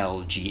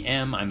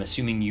 8LGM. I'm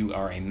assuming you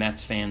are a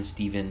Mets fan,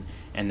 Steven,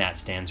 and that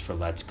stands for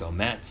Let's Go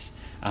Mets.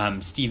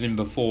 Steven,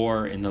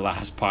 before in the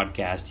last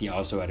podcast, he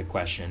also had a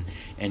question,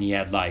 and he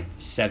had like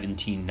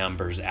 17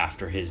 numbers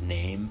after his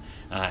name,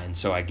 and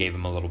so I gave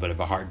him a little bit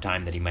of a hard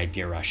time that he might be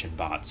a Russian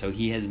bot. So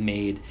he has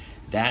made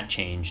that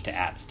change to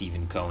at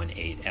Stephen Cohen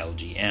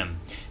 8LGM.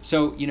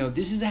 So,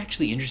 this is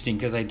actually interesting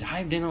because I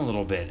dived in a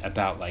little bit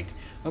about like,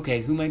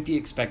 okay, who might be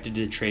expected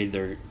to trade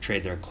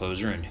their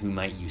closer and who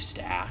might you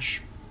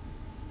stash?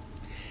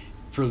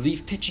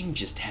 Relief pitching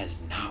just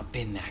has not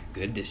been that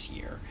good this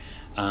year.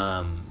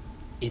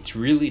 It's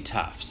really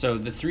tough. So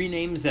the 3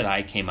 names that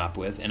I came up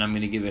with, and I'm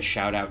going to give a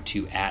shout out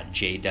to at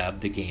JDub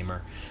the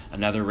Gamer,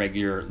 another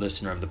regular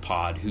listener of the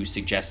pod, who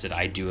suggested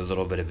I do a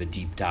little bit of a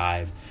deep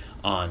dive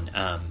on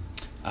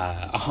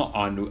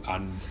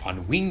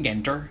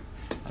Wingenter.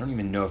 I don't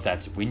even know if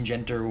that's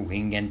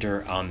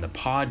Wingenter on the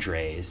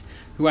Padres,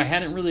 who I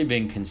hadn't really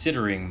been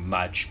considering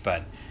much,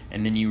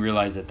 and then you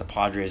realize that the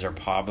Padres are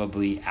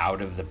probably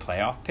out of the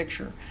playoff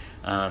picture,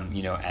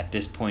 at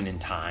this point in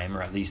time,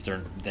 or at least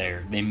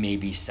they may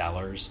be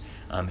sellers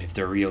if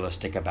they're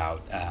realistic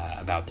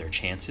about their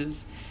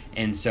chances.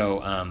 And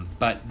so,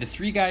 but the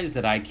 3 guys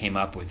that I came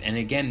up with, and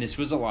again, this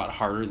was a lot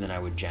harder than I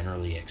would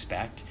generally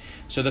expect.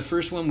 So the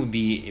first one would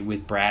be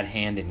with Brad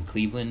Hand in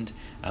Cleveland.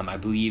 I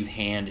believe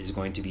Hand is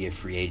going to be a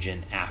free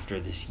agent after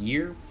this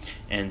year,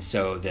 and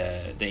so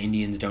the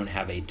Indians don't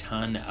have a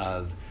ton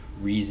of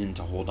reason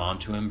to hold on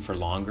to him for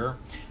longer.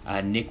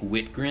 Nick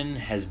Whitgren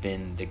has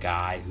been the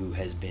guy who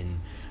has been,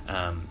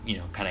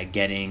 kind of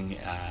getting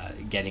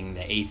the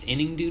 8th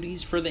inning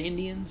duties for the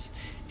Indians,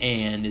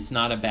 and it's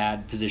not a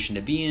bad position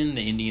to be in.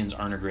 The Indians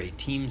aren't a great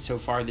team so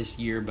far this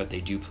year, but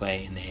they do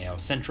play in the AL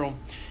Central,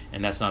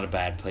 and that's not a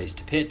bad place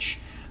to pitch.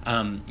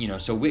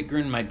 So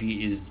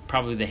Whitgren is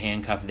probably the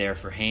handcuff there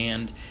for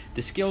Hand.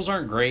 The skills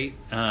aren't great.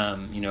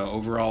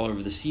 Overall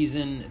over the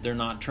season, they're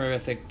not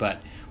terrific,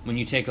 but when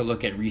you take a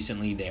look at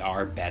recently, they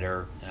are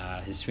better.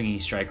 His swinging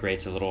strike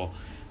rate's a little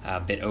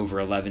bit over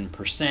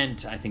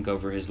 11%, I think,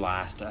 over his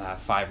last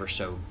 5 or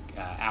so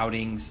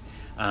outings.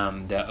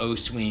 The O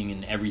swing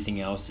and everything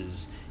else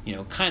is,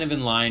 kind of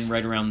in line,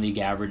 right around league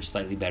average,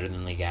 slightly better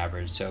than league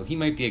average. So he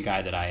might be a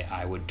guy that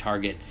I would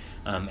target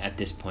at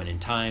this point in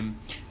time.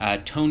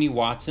 Tony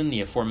Watson,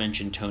 the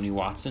aforementioned Tony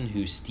Watson,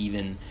 who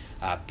Steven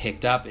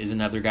picked up, is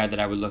another guy that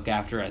I would look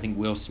after. I think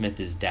Will Smith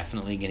is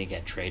definitely going to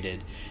get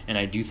traded, and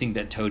I do think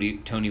that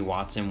Tony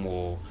Watson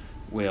will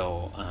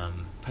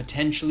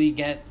potentially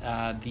get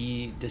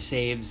the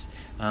saves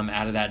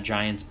out of that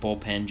Giants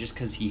bullpen, just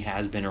because he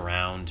has been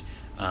around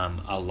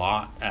a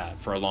lot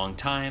for a long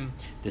time.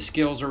 The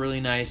skills are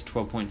really nice,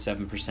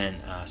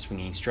 12.7%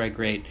 swinging strike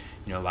rate.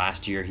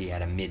 Last year he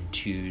had a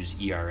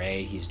mid-2s ERA.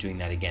 He's doing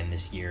that again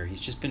this year.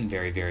 He's just been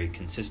very, very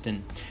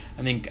consistent.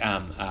 I think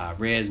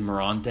Reyes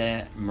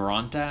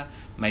Moronta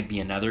might be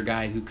another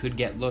guy who could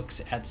get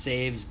looks at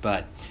saves,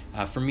 but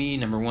for me,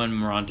 number one,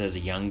 Moronta is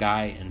a young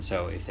guy, and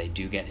so if they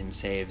do get him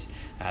saves,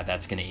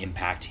 that's going to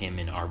impact him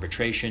in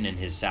arbitration and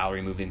his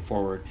salary moving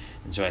forward,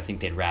 and so I think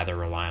they'd rather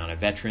rely on a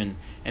veteran.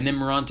 And then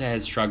Moronta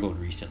has struggled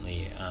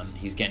recently.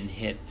 He's getting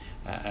hit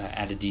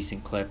at a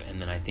decent clip, and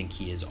then I think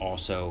he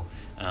also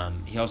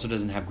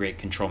doesn't have great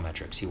control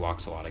metrics. He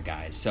walks a lot of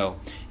guys, so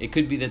it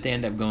could be that they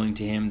end up going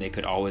to him. They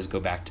could always go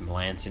back to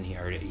Melancon. He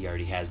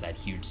already has that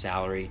huge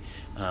salary,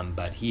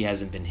 but he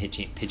hasn't been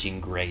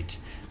pitching great,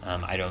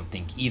 I don't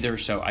think either.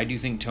 So I do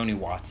think Tony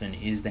Watson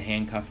is the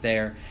handcuff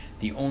there.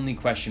 The only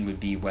question would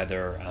be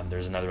whether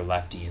there's another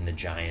lefty in the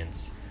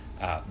Giants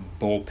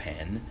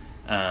bullpen,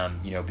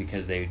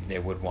 because they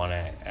would want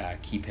to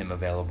keep him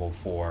available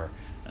for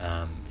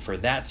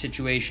that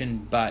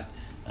situation, but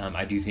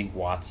I do think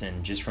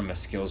Watson, just from a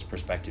skills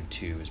perspective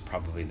too, is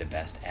probably the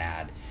best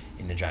add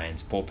in the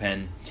Giants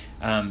bullpen.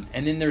 And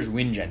then there's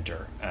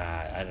Wingenter.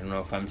 I don't know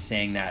if I'm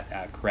saying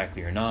that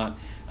correctly or not.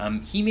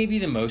 He may be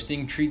the most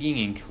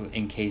intriguing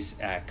in case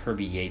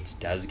Kirby Yates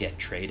does get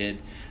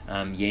traded.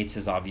 Yates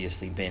has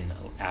obviously been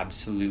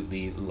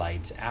absolutely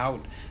lights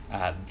out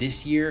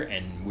this year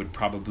and would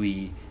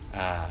probably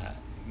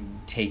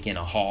take in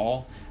a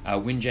haul.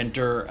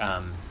 Wingenter,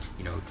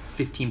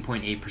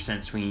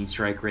 15.8% swinging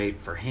strike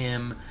rate for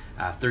him,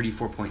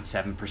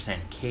 34.7%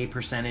 K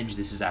percentage.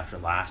 This is after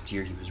last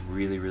year. He was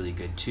really, really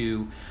good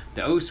too.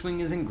 The O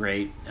swing isn't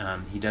great.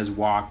 He does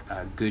walk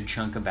a good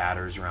chunk of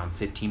batters, around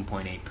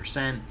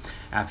 15.8%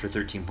 after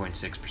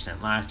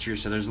 13.6% last year.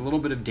 So there's a little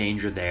bit of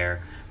danger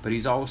there, but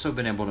he's also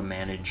been able to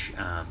manage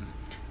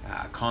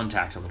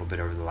contact a little bit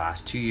over the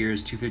last 2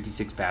 years.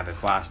 256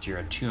 BABIP last year,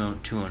 a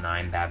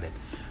 209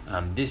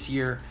 BABIP this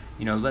year.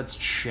 Let's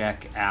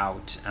check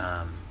out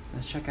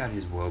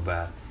his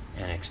WOBA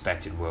and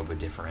expected WOBA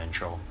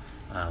differential.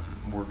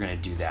 We're going to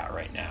do that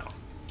right now.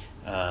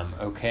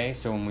 Okay,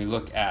 so when we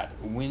look at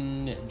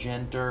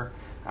Wingenter,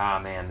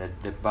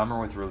 the bummer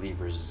with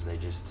relievers is they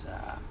just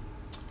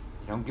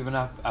don't give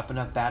up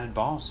enough batted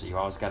balls. So you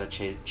always got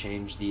to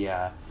change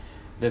the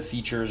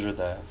features or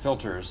the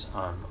filters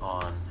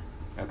on.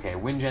 Okay,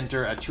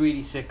 Wingenter, a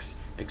 286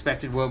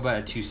 expected WOBA,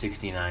 a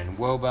 269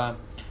 WOBA.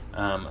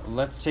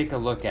 Let's take a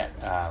look at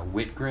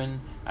Whitgren,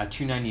 a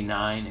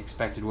 299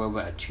 expected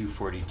WOBA, a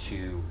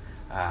 242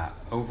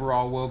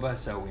 overall WOBA,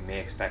 so we may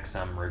expect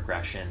some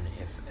regression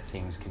if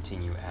things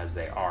continue as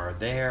they are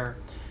there.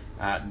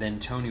 Then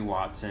Tony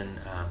Watson,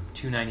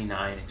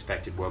 299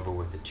 expected WOBA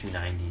with a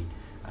 290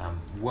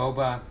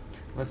 WOBA.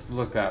 Let's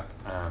look up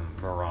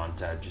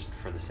Moronta just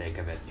for the sake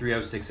of it.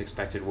 306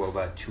 expected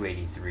WOBA,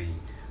 283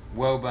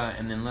 WOBA,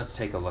 and then let's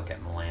take a look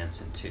at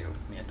Melancon too.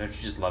 Man, don't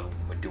you just love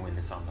when we're doing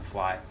this on the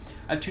fly?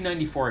 A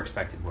 294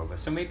 expected WOBA,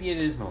 so maybe it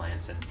is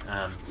Melancon.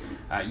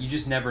 You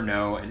just never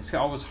know, and it's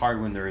always hard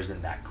when there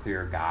isn't that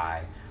clear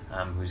guy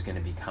who's going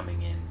to be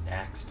coming in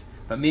next.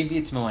 But maybe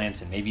it's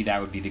Melancon. Maybe that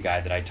would be the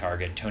guy that I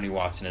target. Tony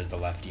Watson is the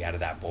lefty out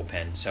of that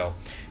bullpen, so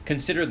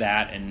consider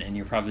that, and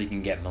you probably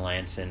can get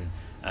Melancon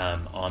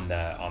on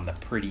the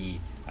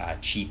pretty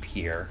cheap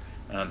here.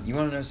 You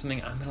want to know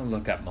something? I'm going to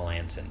look up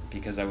Melancon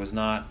because I was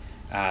not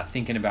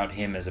thinking about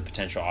him as a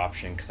potential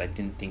option because I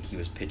didn't think he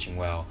was pitching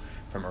well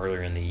from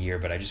earlier in the year,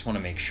 but I just want to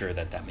make sure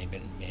that may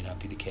not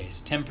be the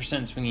case.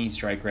 10% swinging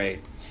strike rate.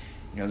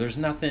 There's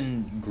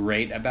nothing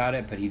great about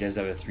it, but he does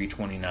have a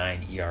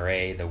 3.29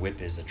 ERA. The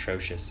WHIP is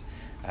atrocious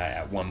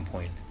at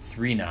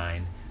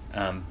 1.39.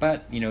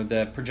 But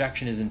the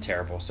projection isn't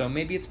terrible, so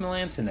maybe it's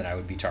Melancon that I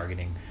would be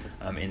targeting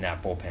in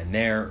that bullpen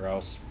there, or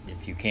else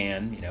if you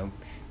can,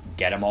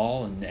 get them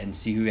all and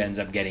see who ends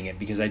up getting it,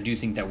 because I do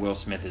think that Will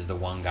Smith is the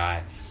one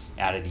guy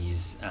out of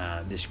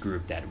this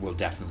group that will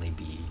definitely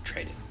be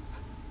traded.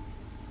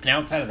 And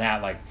outside of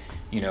that,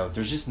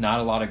 there's just not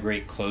a lot of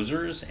great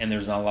closers, and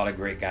there's not a lot of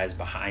great guys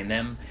behind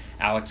them.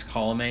 Alex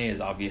Colomé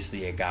is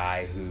obviously a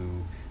guy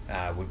who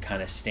would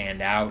kind of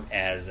stand out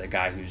as a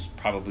guy who's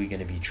probably going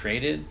to be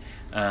traded,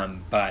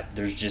 but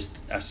there's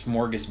just a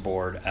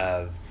smorgasbord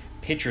of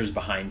pitchers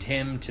behind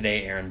him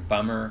today, Aaron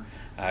Bummer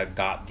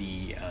got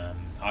the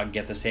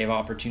save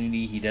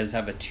opportunity. He does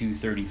have a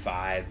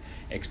 235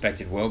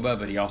 expected WOBA,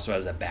 but he also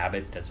has a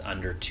BABIP that's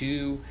under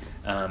 2,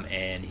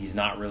 and he's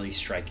not really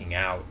striking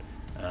out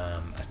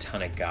a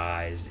ton of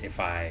guys, if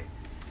I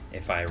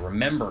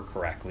remember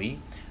correctly.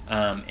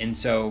 And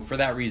so for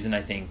that reason,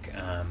 I think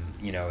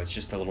it's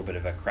just a little bit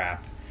of a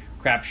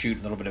crapshoot,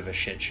 a little bit of a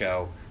shit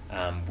show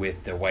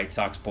with the White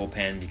Sox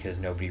bullpen, because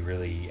nobody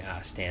really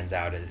stands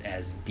out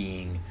as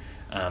being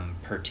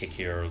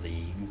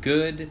particularly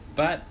good.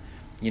 But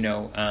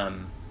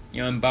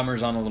and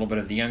Bummer's on a little bit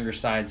of the younger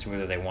side, so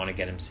whether they want to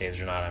get him saves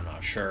or not, I'm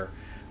not sure.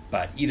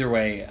 But either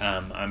way,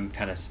 I'm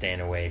kind of staying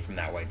away from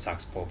that White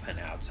Sox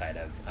bullpen outside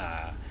of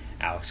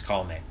Alex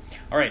Colomé.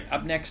 All right,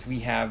 up next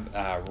we have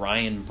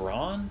Ryan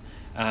Braun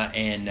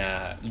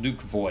and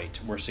Luke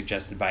Voit were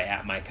suggested by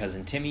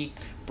 @MyCousinTimmy.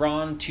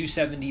 Braun,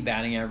 270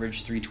 batting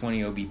average,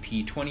 320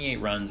 OBP, 28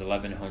 runs,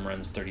 11 home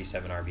runs,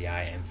 37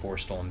 RBI, and 4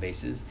 stolen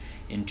bases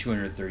in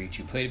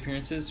 232 plate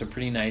appearances, so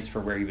pretty nice for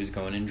where he was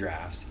going in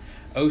drafts.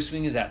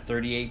 O-swing is at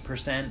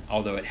 38%,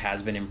 although it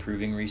has been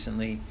improving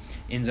recently.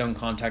 In-zone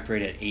contact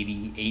rate at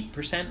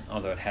 88%,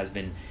 although it has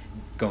been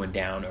going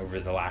down over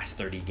the last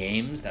 30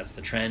 games. That's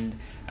the trend.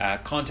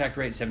 Contact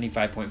rate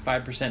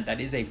 75.5%. That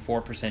is a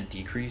 4%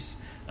 decrease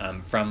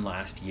from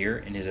last year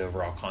in his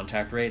overall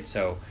contact rate.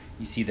 So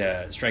you see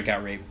the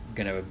strikeout rate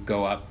going to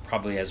go up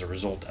probably as a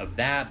result of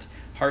that.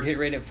 Hard hit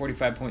rate at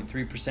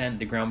 45.3%.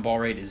 The ground ball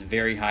rate is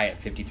very high at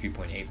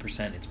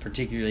 53.8%. It's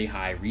particularly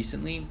high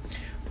recently.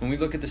 When we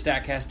look at the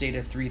StatCast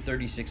data,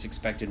 336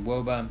 expected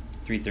WOBA,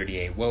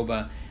 338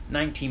 WOBA,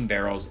 19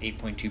 barrels,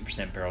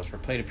 8.2% barrels per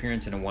plate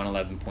appearance, and a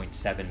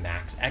 111.7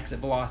 max exit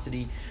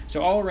velocity.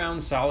 So all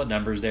around solid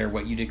numbers there,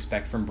 what you'd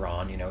expect from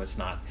Braun. It's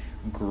not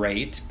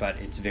great, but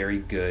it's very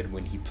good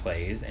when he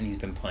plays, and he's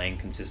been playing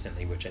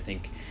consistently, which I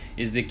think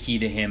is the key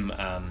to him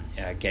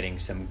getting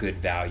some good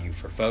value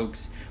for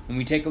folks. When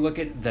we take a look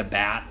at the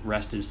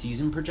rest of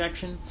season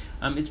projection,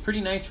 it's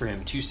pretty nice for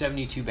him.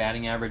 272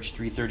 batting average,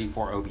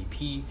 334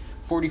 OBP,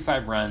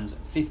 45 runs,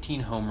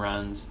 15 home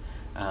runs,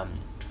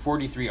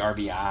 43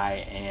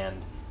 RBI,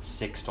 and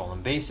 6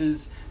 stolen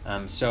bases.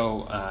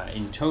 So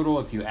in total,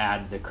 if you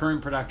add the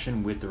current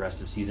production with the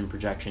rest of season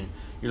projection,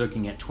 you're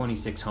looking at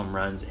 26 home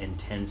runs and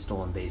 10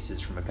 stolen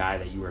bases from a guy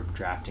that you were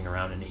drafting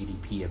around an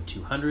ADP of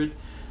 200.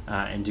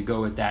 And to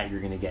go with that, you're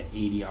going to get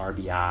 80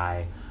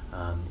 RBI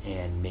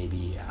and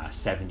maybe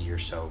 70 or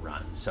so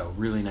runs. So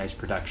really nice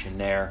production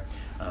there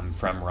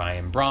from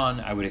Ryan Braun.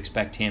 I would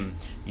expect him,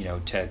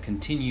 to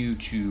continue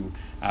to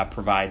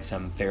provide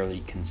some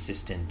fairly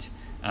consistent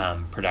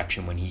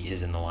production when he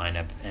is in the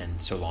lineup,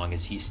 and so long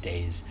as he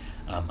stays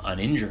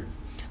uninjured.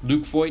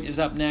 Luke Voit is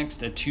up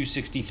next, a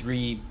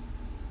 263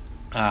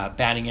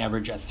 batting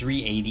average, a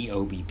 380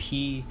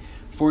 OBP,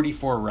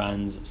 44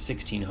 runs,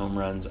 16 home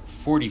runs,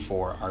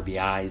 44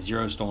 RBI,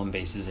 0 stolen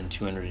bases, and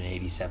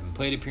 287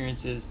 plate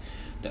appearances.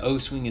 The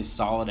O-swing is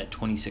solid at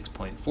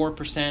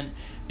 26.4%.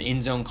 The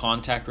in-zone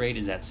contact rate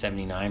is at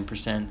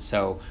 79%,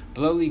 so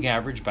below league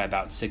average by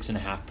about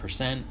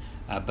 6.5%.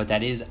 But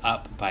that is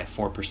up by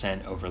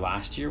 4% over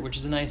last year, which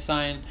is a nice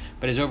sign.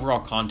 But his overall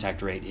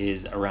contact rate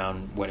is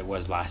around what it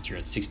was last year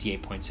at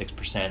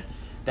 68.6%.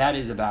 That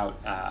is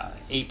about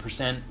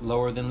 8%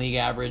 lower than league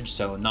average,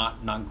 so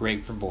not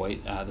great for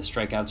Voit. The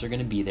strikeouts are going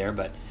to be there,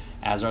 but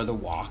as are the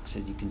walks,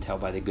 as you can tell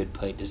by the good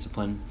plate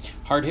discipline.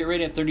 Hard hit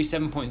rate at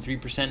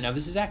 37.3%. Now,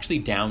 this is actually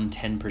down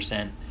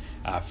 10%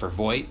 for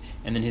Voit,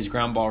 and then his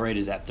ground ball rate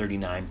is at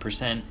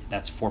 39%.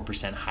 That's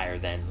 4% higher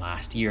than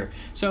last year.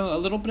 So a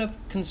little bit of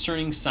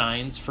concerning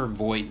signs for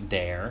Voit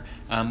there.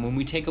 When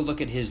we take a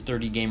look at his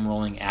 30-game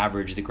rolling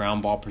average, the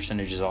ground ball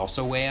percentage is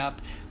also way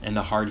up, and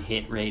the hard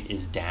hit rate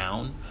is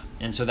down.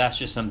 And so that's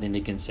just something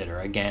to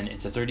consider. Again,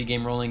 it's a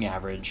 30-game rolling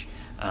average.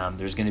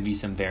 There's going to be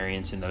some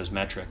variance in those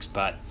metrics,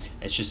 but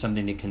it's just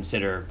something to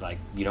consider. Like,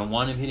 you don't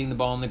want him hitting the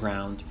ball on the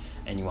ground,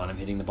 and you want him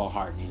hitting the ball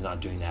hard, and he's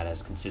not doing that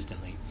as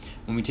consistently.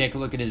 When we take a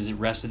look at his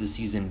rest of the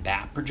season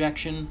bat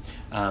projection,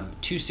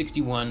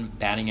 261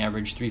 batting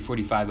average,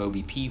 345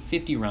 OBP,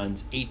 50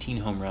 runs, 18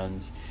 home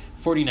runs,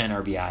 49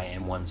 RBI,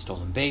 and 1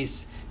 stolen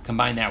base.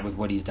 Combine that with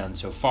what he's done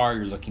so far,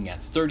 you're looking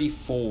at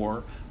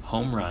 34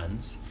 home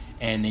runs,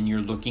 and then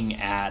you're looking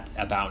at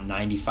about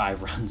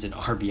 95 runs and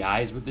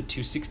RBIs with a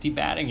 260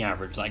 batting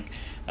average. Like,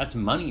 that's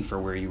money for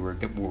where you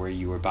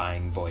were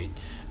buying Voit.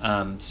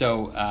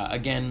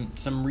 Again,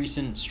 some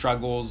recent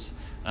struggles,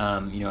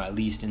 at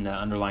least in the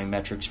underlying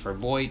metrics for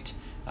Voit,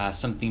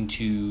 something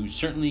to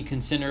certainly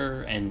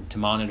consider and to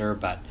monitor.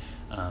 But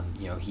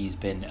he's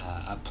been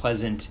a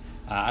pleasant.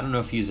 I don't know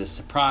if he's a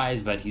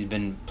surprise, but he's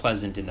been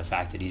pleasant in the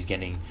fact that he's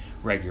getting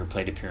regular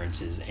plate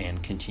appearances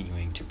and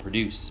continuing to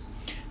produce.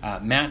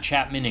 Matt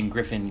Chapman and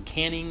Griffin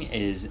Canning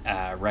is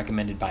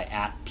recommended by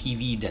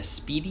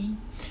 @PVDaSpeedy.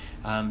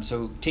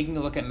 So taking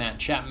a look at Matt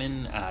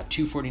Chapman,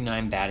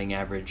 249 batting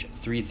average,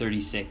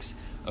 336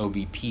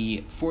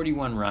 OBP,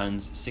 41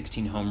 runs,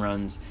 16 home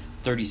runs,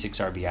 36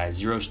 RBI,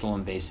 0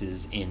 stolen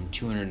bases in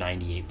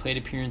 298 plate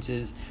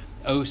appearances.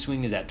 O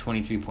swing is at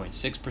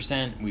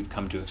 23.6%. We've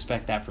come to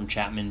expect that from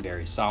Chapman,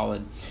 very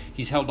solid.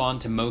 He's held on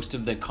to most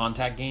of the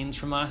contact gains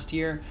from last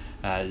year.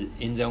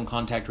 In-zone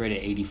contact rate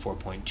at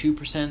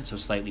 84.2%, so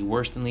slightly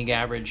worse than league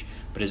average,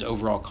 but his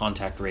overall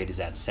contact rate is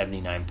at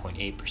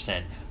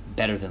 79.8%,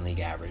 better than league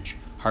average.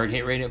 Hard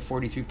hit rate at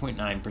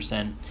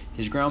 43.9%.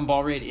 His ground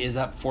ball rate is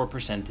up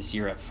 4% this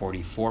year at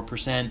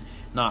 44%.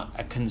 Not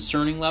a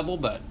concerning level,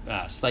 but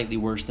slightly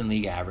worse than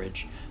league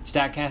average.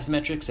 StatCast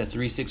metrics, a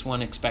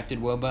 361 expected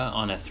WOBA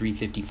on a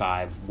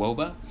 355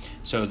 WOBA.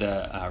 So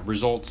the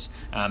results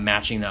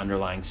matching the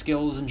underlying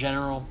skills in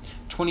general.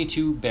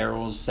 22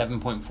 barrels,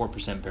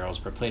 7.4% barrels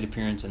per plate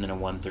appearance, and then a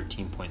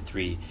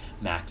 113.3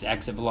 max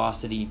exit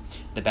velocity.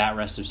 The bat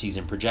rest of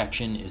season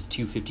projection is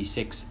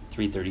 256,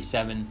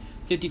 337,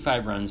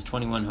 55 runs,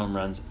 21 home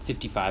runs,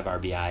 55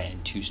 RBI,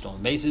 and 2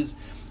 stolen bases.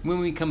 When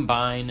we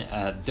combine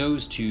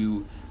those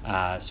two,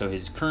 so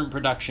his current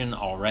production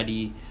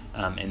already,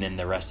 and then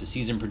the rest of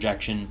season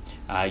projection,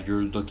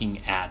 you're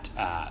looking at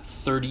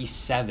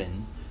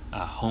 37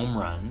 home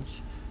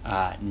runs,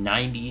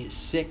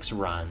 96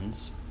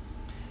 runs,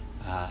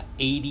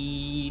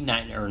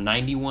 89 or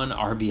 91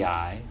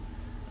 RBI,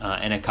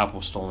 and a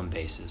couple stolen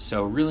bases.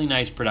 So really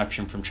nice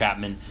production from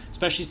Chapman,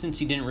 especially since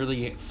he didn't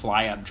really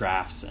fly up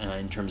drafts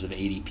in terms of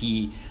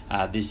ADP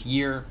this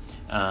year.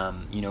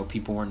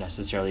 People weren't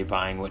necessarily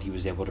buying what he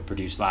was able to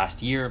produce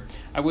last year.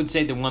 I would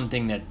say the one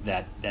thing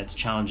that's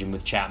challenging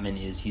with Chapman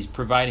is he's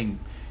providing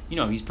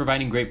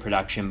great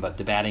production, but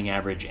the batting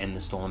average and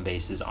the stolen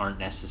bases aren't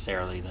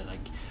necessarily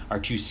our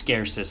two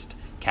scarcest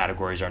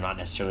categories, are not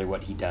necessarily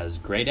what he does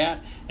great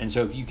at. And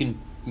so if you can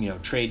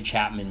trade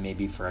Chapman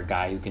maybe for a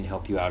guy who can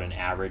help you out in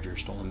average or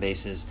stolen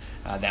bases,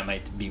 that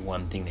might be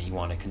one thing that you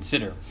want to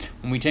consider.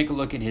 When we take a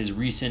look at his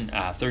recent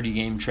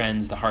 30-game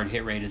trends, the hard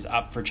hit rate is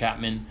up for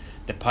Chapman.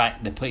 The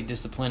plate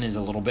discipline is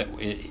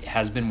it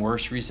has been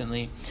worse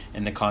recently,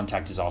 and the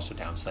contact is also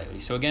down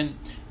slightly. So again,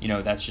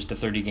 that's just a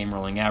 30-game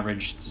rolling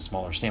average. It's a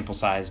smaller sample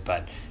size,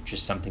 but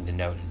just something to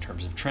note in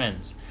terms of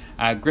trends.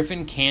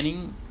 Griffin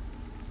Canning,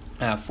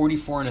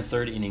 44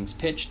 1/3 innings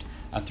pitched,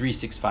 a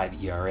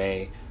 3.65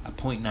 ERA, a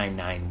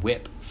 .99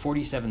 WHIP,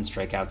 47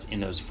 strikeouts in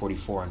those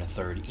 44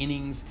 1/3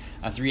 innings,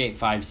 a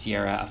 3.85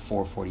 SIERA, a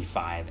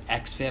 4.45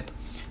 xFIP.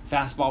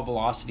 Fastball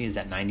velocity is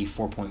at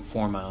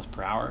 94.4 miles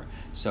per hour,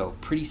 so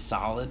pretty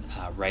solid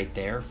right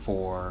there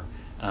for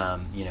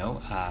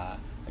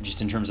just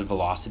in terms of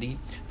velocity.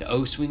 The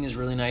O swing is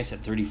really nice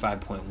at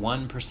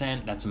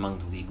 35.1%. That's among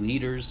the league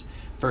leaders.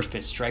 First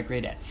pitch strike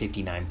rate at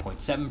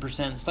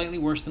 59.7%, slightly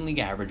worse than league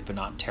average, but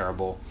not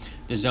terrible.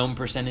 The zone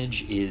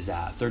percentage is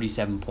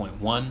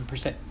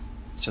 37.1%.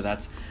 So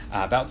that's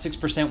about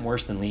 6%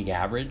 worse than league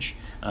average,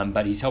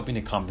 but he's helping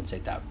to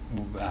compensate that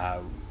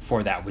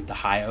for that with the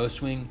high O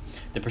swing.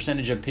 The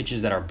percentage of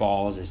pitches that are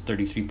balls is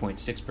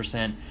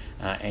 33.6%,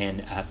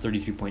 and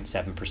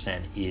 33.7%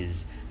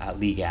 is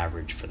league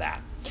average for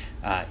that.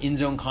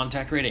 In-zone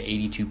contact rate at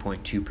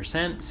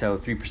 82.2%, so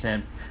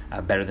 3%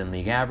 better than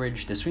league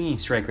average. The swinging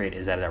strike rate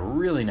is at a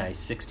really nice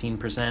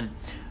 16%.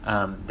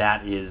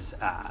 That is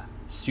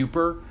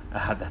super.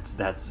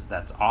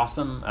 That's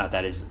awesome.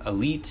 That is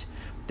elite.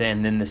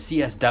 Then the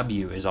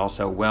CSW is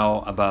also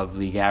well above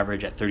league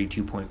average at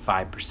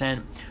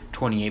 32.5%,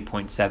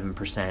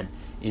 28.7%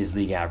 is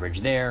league average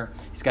there.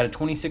 He's got a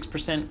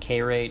 26%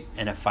 K rate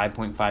and a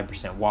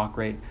 5.5% walk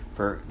rate.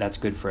 That's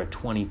good for a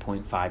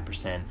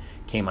 20.5%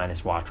 K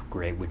minus walk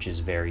rate, which is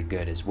very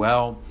good as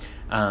well.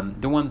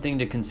 The one thing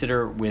to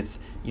consider with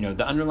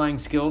the underlying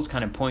skills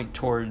kind of point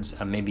towards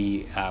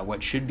maybe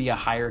what should be a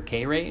higher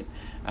K rate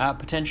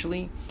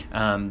potentially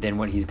than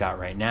what he's got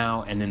right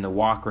now, and then the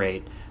walk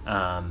rate.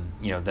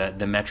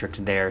 The metrics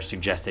there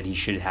suggest that he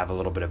should have a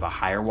little bit of a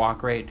higher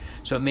walk rate,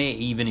 so it may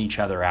even each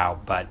other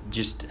out, but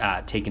just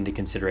take into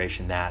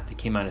consideration that the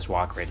K minus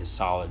walk rate is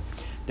solid.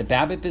 The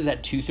BABIP is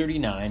at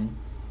 239,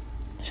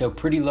 so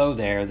pretty low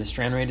there. The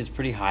strand rate is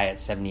pretty high at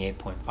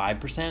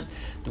 78.5%.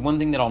 The one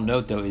thing that I'll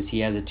note, though, is he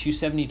has a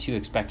 272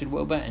 expected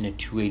WOBA and a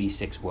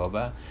 286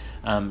 WOBA.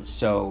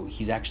 So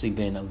he's actually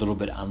been a little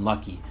bit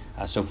unlucky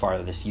so far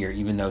this year,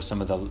 even though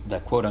some of the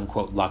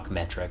quote-unquote luck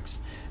metrics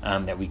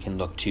that we can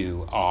look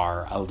to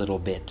are a little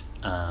bit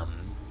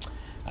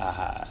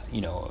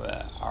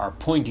are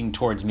pointing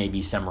towards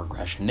maybe some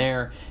regression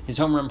there. His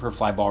home run per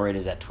fly ball rate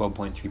is at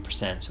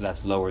 12.3%, so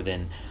that's lower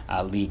than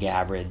league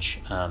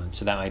average.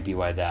 So that might be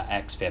why the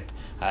xFIP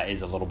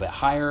is a little bit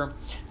higher.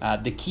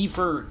 The key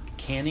for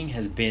Canning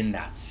has been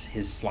that's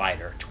his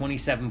slider,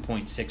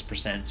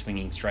 27.6%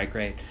 swinging strike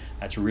rate.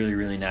 That's really,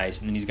 really nice.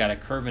 And then he's got a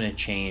curve and a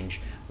change,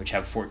 which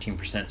have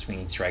 14%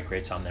 swinging strike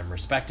rates on them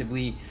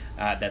respectively.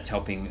 That's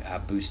helping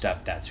boost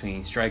up that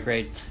swinging strike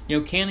rate.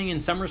 Canning in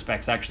some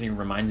respects actually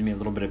reminds me a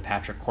little bit of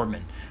Patrick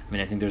Corbin. I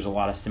mean, I think there's a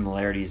lot of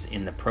similarities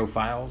in the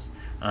profiles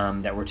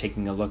that we're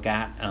taking a look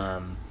at.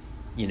 And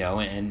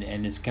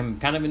it's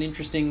kind of an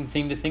interesting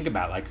thing to think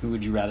about. Like, who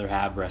would you rather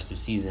have rest of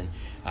season,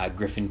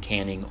 Griffin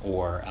Canning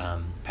or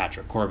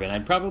Patrick Corbin?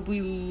 I'd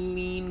probably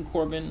lean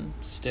Corbin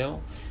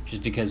still,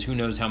 just because who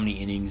knows how many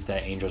innings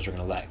the Angels are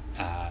going to let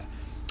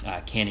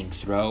Canning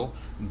throw,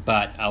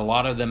 but a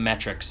lot of the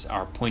metrics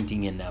are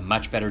pointing in a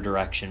much better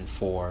direction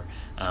for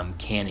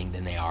Canning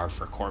than they are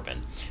for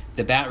Corbin.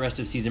 The bat rest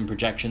of season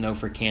projection, though,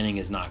 for Canning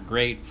is not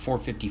great.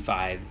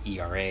 4.55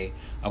 ERA,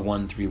 a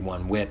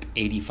 1.31 WHIP,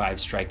 85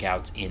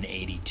 strikeouts in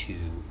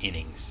 82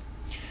 innings.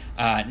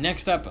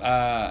 Next up,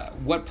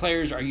 what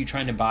players are you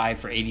trying to buy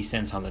for 80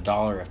 cents on the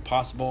dollar if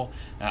possible?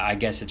 I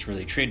guess it's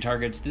really trade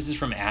targets. This is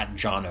from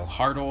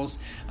 @JohnO'Hardles.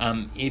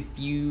 If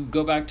you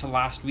go back to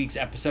last week's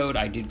episode,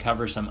 I did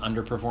cover some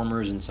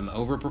underperformers and some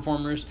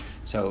overperformers.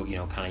 So,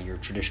 kind of your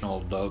traditional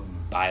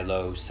buy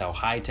low, sell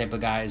high type of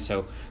guys.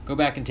 So go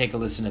back and take a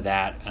listen to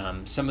that.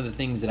 Some of the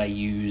things that I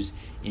use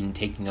in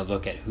taking a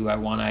look at who I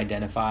want to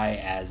identify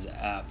as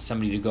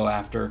somebody to go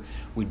after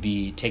would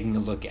be taking a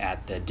look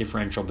at the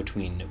differential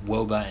between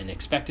WOBA and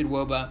expected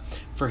WOBA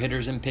for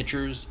hitters and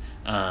pitchers,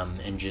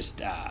 and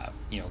just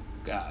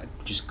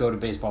go to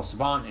Baseball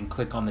Savant and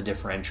click on the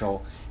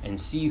differential and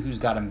see who's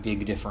got a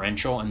big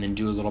differential, and then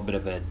do a little bit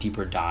of a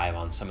deeper dive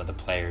on some of the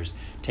players.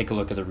 Take a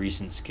look at the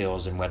recent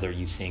skills and whether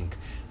you think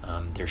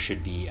there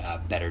should be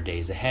better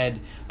days ahead.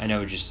 I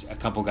know just a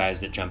couple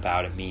guys that jump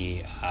out at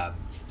me.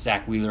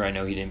 Zach Wheeler, I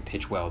know he didn't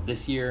pitch well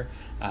this year,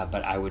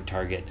 but I would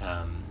target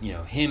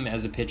him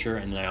as a pitcher,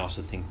 and then I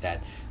also think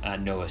that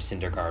Noah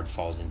Syndergaard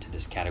falls into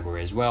this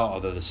category as well,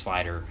 although the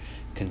slider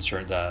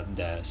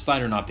the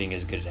slider not being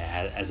as good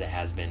as it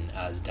has been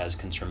does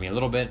concern me a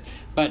little bit.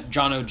 But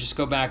Jono, just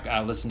go back,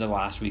 listen to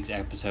last week's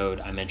episode.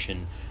 I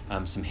mentioned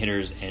some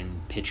hitters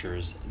and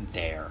pitchers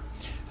there.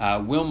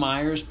 Will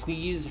Myers,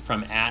 please,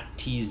 from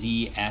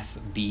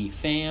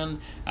 @TZFBFan.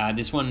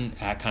 This one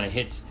kind of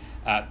hits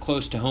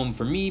close to home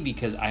for me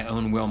because I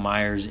own Will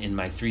Myers in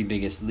my 3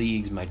 biggest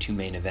leagues, my 2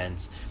 main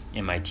events,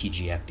 and my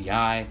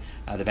TGFBI.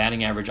 The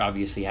batting average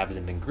obviously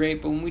hasn't been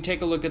great, but when we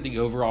take a look at the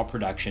overall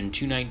production,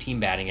 219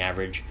 batting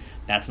average,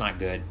 that's not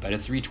good, but a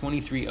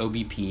 323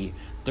 OBP,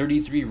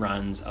 33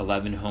 runs,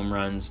 11 home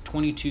runs,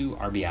 22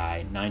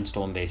 RBI, 9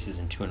 stolen bases,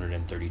 and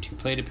 232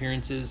 plate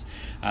appearances.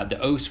 The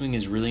O swing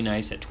is really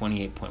nice at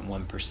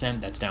 28.1%.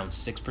 That's down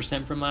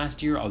 6% from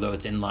last year, although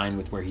it's in line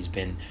with where he's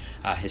been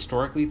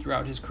historically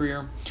throughout his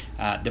career.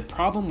 The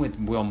problem with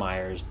Will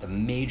Myers, the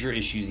major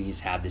issues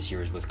he's had this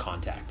year is with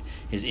contact.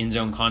 His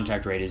in-zone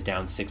contact rate is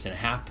down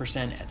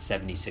 6.5% at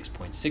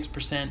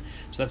 76.6%,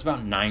 so that's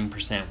about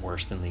 9%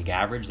 worse than league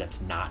average.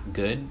 That's not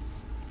good.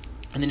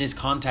 And then his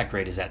contact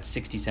rate is at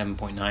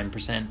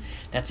 67.9%.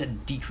 That's a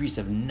decrease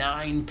of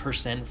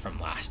 9% from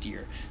last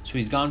year. So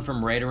he's gone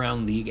from right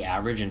around league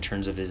average in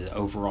terms of his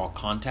overall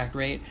contact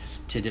rate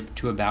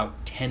to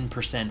about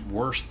 10%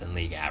 worse than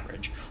league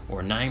average,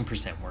 or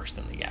 9% worse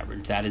than league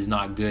average. That is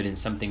not good and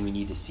something we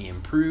need to see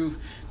improve.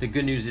 The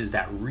good news is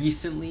that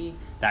recently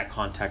that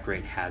contact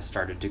rate has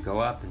started to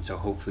go up, and so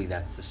hopefully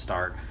that's the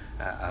start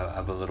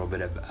of a little bit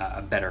of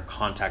a better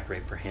contact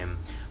rate for him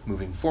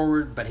moving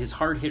forward. But his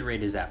hard hit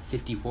rate is at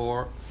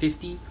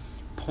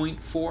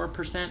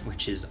 50.4%,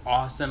 which is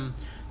awesome.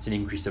 It's an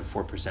increase of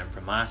 4%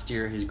 from last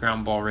year. His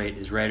ground ball rate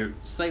is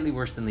slightly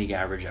worse than league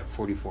average at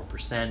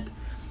 44%.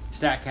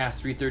 StatCast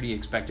 330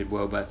 expected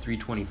WOBA,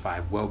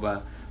 325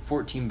 WOBA,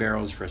 14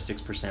 barrels for a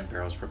 6%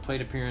 barrels per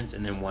plate appearance,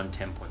 and then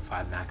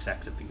 110.5 max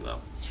exit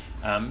velo.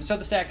 So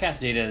the StatCast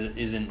data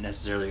isn't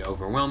necessarily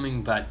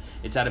overwhelming, but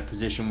it's at a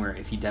position where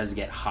if he does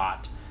get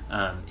hot,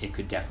 it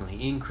could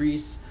definitely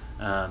increase.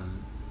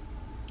 And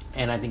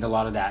I think a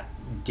lot of that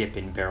dip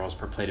in barrels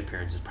per plate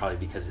appearance is probably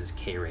because his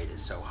K rate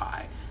is so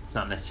high. It's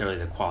not necessarily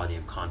the quality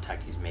of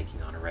contact he's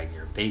making on a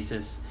regular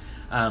basis.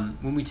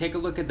 When we take a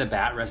look at the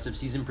bat rest of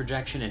season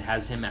projection, it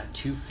has him at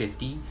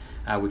 250,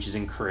 which is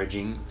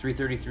encouraging.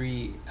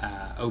 333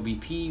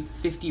 OBP,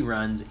 50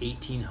 runs,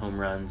 18 home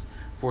runs,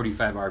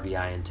 45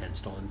 RBI, and 10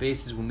 stolen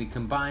bases. When we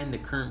combine the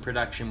current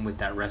production with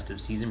that rest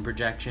of season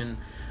projection,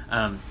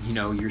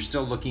 you're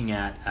still looking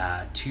at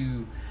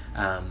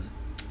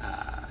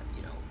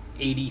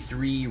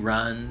 83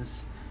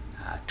 runs,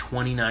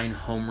 29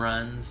 home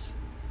runs,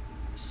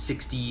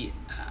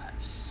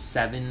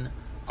 67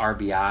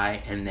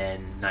 RBI, and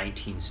then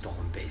 19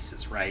 stolen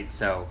bases, right?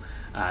 So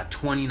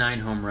 29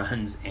 home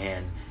runs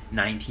and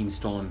 19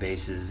 stolen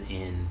bases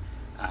in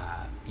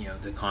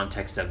the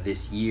context of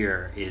this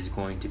year is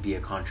going to be a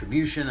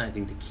contribution. I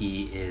think the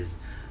key is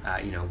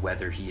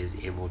whether he is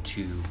able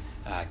to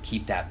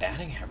keep that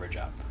batting average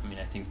up. I mean,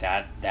 I think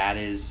that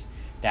is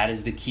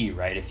the key,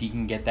 right? If he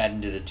can get that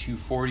into the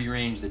 240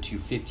 range, the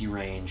 250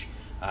 range,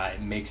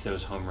 it makes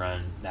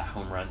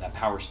that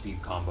power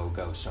speed combo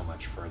go so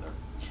much further.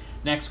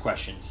 Next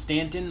question: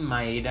 Stanton,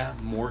 Maeda,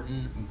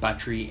 Morton,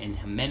 Buttry, and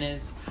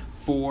Jimenez.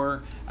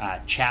 For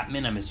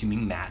Chapman, I'm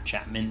assuming Matt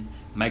Chapman,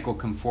 Michael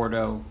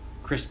Conforto,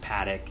 Chris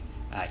Paddock,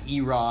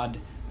 Erod,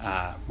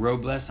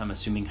 Robles, I'm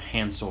assuming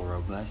Hansel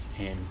Robles,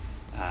 and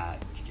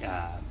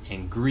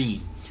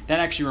Green. That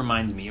actually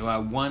reminds me,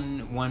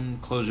 one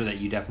closer that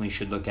you definitely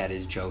should look at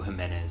is Joe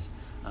Jimenez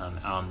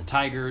on the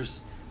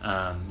Tigers.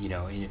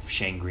 If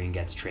Shane Green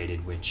gets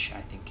traded, which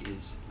I think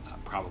is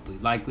probably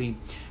likely.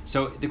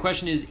 So the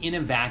question is, in a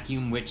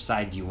vacuum, which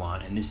side do you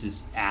want? And this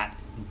is at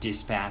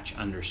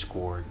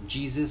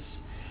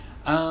dispatch_Jesus.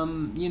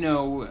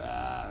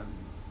 Analyzing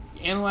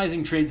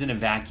trades in a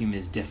vacuum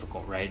is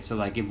difficult, right? So,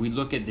 like, if we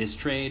look at this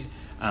trade,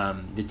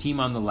 the team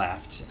on the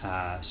left,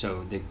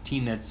 so the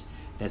team that's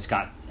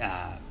got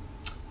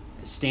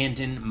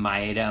Stanton,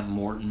 Maeda,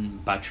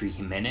 Morton, Buttrey,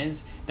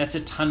 Jimenez, that's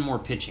a ton more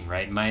pitching,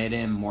 right? Maeda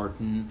and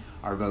Morton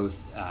are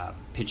both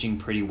pitching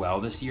pretty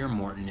well this year,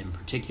 Morton in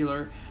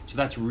particular. So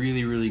that's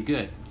really, really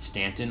good.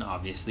 Stanton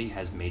obviously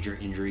has major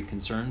injury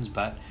concerns,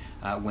 but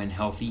when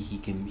healthy,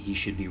 he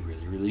should be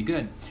really, really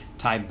good.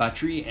 Ty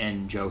Buttrey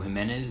and Joe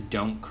Jimenez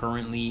don't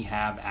currently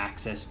have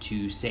access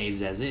to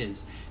saves as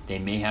is. They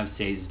may have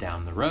saves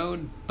down the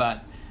road,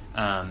 but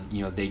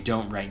they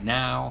don't right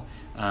now.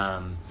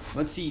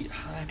 Let's see.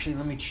 Actually,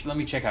 let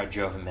me check out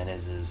Joe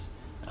Jimenez's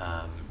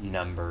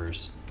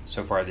numbers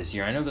so far this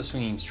year. I know the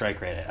swinging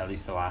strike rate, at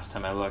least the last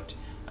time I looked,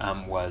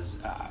 was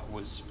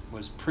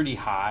pretty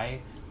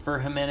high for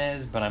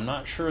Jimenez, but I'm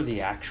not sure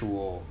the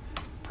actual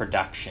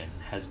production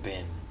has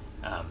been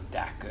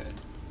that good.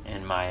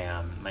 And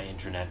my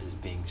internet is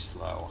being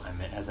slow.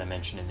 As I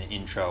mentioned in the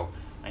intro,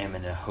 I am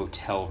in a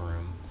hotel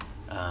room.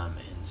 And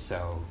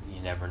so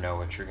you never know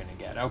what you're going to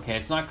get. Okay,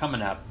 it's not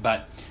coming up,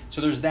 but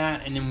so there's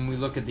that. And then when we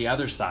look at the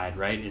other side,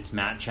 right, it's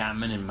Matt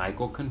Chapman and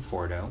Michael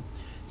Conforto.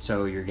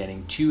 So you're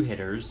getting two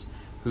hitters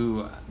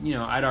who,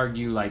 I'd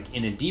argue, like,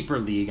 in a deeper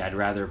league, I'd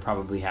rather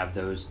probably have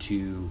those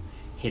two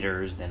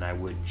hitters than I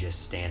would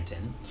just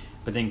Stanton.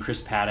 But then Chris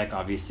Paddock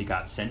obviously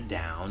got sent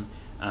down.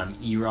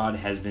 Erod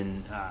has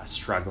been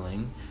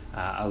struggling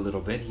a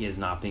little bit. He has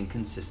not been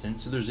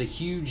consistent. So there's a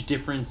huge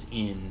difference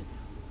in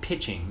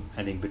pitching,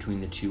 I think,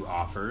 between the two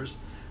offers.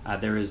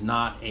 There is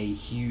not a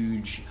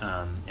huge,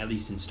 at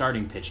least in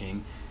starting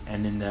pitching,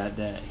 and then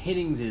the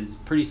hittings is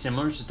pretty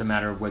similar. It's just a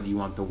matter of whether you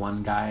want the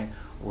one guy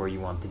or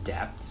you want the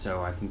depth.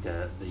 So I think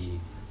the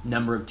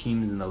number of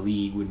teams in the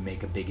league would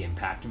make a big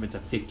impact. If it's a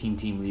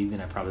 15-team league,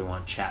 then I probably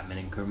want Chapman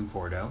and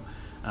Conforto.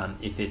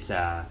 If it's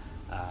a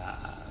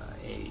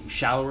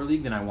shallower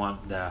league, then I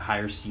want the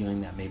higher ceiling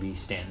that maybe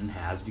Stanton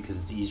has,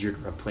 because it's easier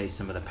to replace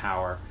some of the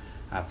power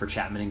for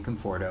Chapman and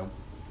Conforto.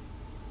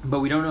 But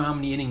we don't know how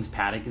many innings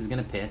Paddock is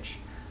going to pitch.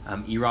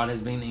 Erod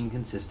has been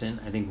inconsistent.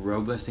 I think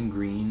Robles and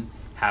Green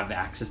have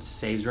access to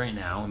saves right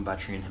now, and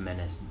Buttrey and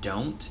Jimenez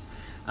don't.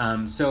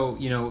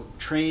 So,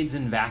 trades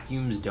and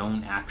vacuums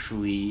don't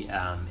actually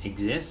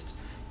exist.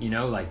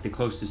 Like, the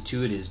closest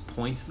to it is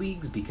points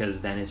leagues,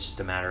 because then it's just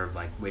a matter of,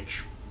 like,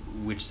 which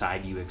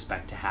side you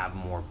expect to have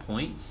more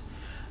points.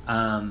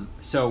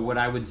 So what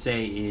I would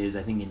say is,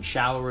 I think in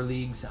shallower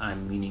leagues,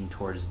 I'm leaning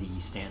towards the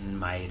Stanton,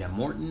 Maeda,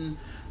 Morton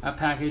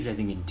package. I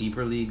think in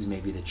deeper leagues,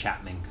 maybe the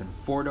Chapman,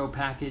 Conforto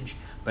package.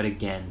 But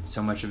again,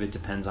 so much of it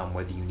depends on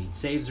whether you need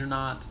saves or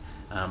not,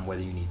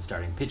 whether you need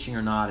starting pitching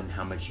or not, and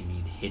how much you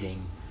need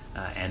hitting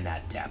and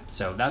that depth.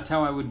 So that's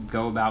how I would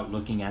go about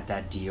looking at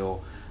that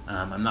deal.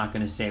 I'm not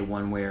going to say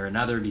one way or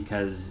another,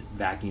 because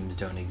vacuums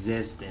don't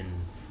exist, and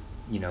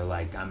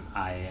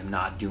I am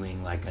not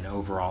doing like an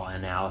overall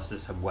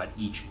analysis of what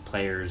each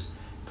player's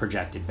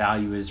projected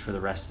value is for the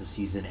rest of the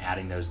season,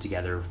 adding those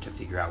together to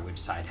figure out which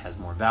side has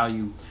more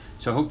value.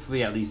 So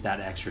hopefully at least that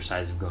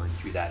exercise of going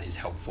through that is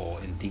helpful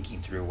in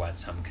thinking through what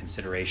some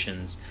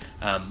considerations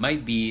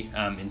might be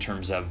in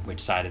terms of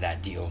which side of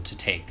that deal to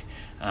take.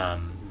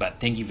 But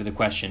thank you for the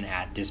question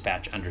at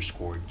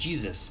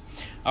dispatch_Jesus.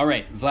 All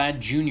right, Vlad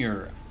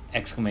Jr., !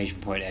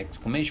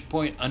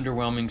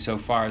 Underwhelming so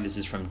far. This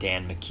is from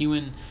Dan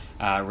McEwen,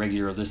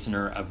 regular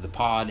listener of the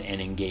pod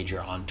and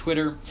engager on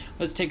Twitter.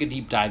 Let's take a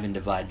deep dive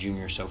into Vlad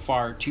Jr. so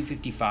far.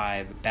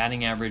 255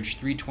 batting average,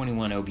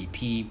 321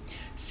 OBP,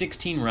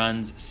 16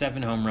 runs,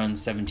 7 home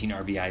runs, 17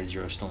 RBIs,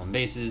 0 stolen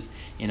bases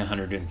in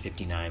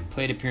 159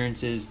 plate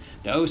appearances.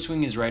 The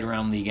O-swing is right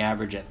around league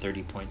average at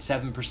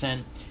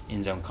 30.7%.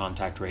 In-zone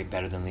contact rate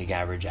better than league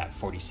average at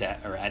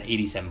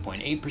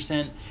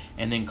 87.8%,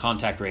 and then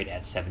contact rate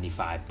at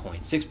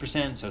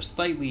 75.6%. So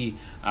slightly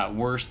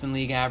worse than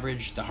league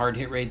average. The hard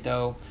hit rate,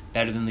 though,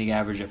 better than league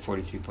average at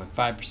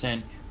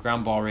 43.5%.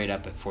 Ground ball rate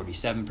up at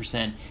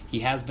 47%.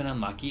 He has been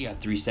unlucky, a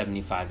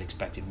 375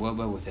 expected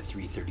WOBA with a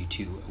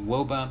 332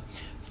 WOBA.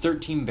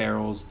 13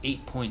 barrels,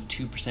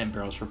 8.2%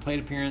 barrels per plate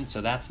appearance,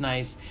 so that's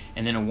nice.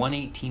 And then a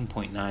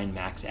 118.9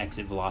 max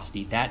exit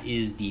velocity. That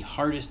is the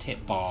hardest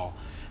hit ball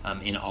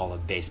in all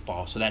of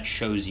baseball. So that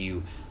shows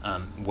you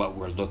what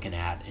we're looking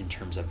at in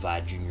terms of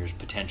Vlad Jr.'s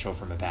potential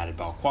from a batted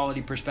ball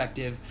quality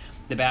perspective.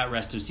 The bat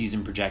rest of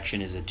season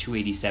projection is a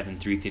 287,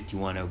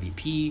 351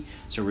 OBP,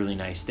 so really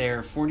nice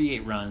there.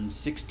 48 runs,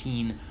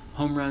 16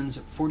 home runs,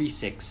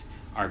 46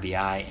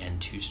 RBI, and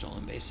 2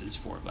 stolen bases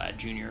for Vlad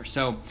Jr.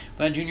 So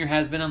Vlad Jr.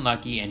 has been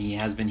unlucky, and he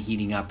has been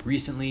heating up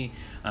recently.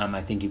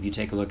 I think if you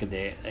take a look at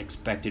the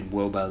expected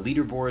WOBA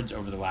leaderboards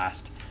over the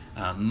last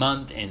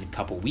month and a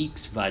couple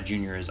weeks, Vlad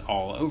Jr. is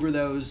all over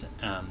those.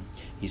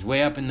 He's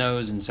way up in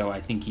those, and so I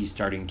think he's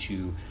starting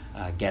to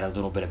get a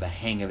little bit of a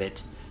hang of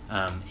it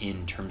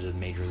in terms of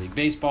Major League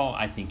Baseball.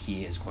 I think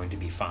he is going to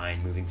be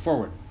fine moving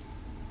forward.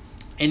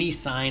 any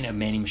sign of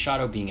Manny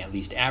Machado being at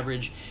least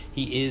average.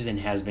 He is and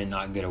has been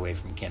not good away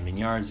from Camden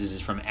Yards. This is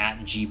from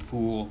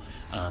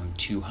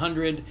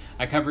 @GPool200.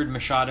 I covered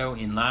Machado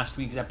in last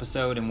week's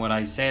episode, and what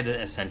I said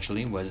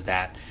essentially was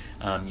that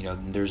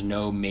there's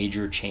no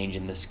major change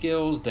in the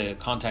skills. The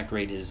contact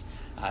rate is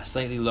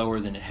slightly lower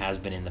than it has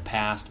been in the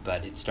past,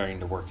 but it's starting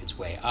to work its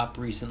way up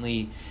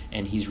recently,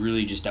 and he's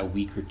really just a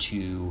week or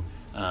two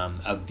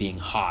of being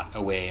hot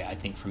away, I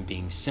think, from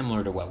being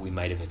similar to what we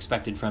might have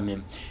expected from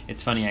him.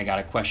 It's funny, I got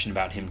a question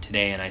about him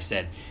today, and I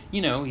said,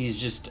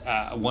 he's just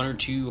 1 or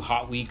 2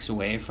 hot weeks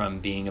away from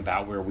being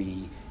about where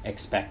we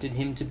expected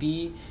him to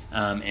be,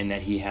 and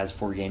that he has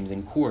 4 games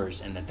in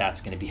Coors, and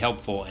that's going to be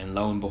helpful. And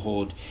lo and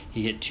behold,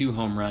 he hit 2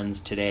 home runs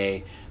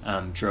today,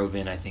 drove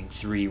in, I think,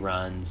 3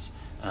 runs,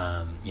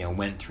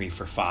 went 3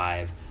 for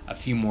 5. A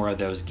few more of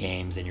those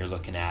games, and you're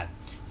looking at,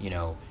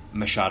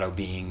 Machado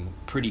being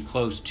pretty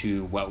close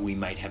to what we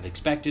might have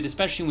expected,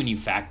 especially when you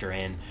factor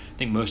in, I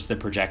think most of the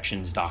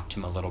projections docked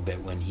him a little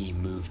bit when he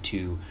moved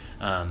to,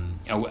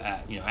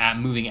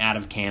 moving out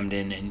of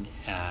Camden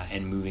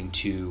and moving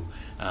to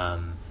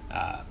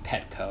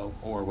Petco,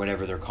 or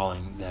whatever they're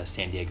calling the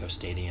San Diego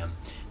Stadium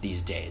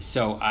these days.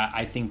 So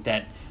I think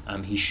that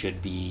he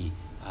should be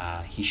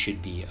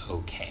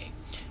okay.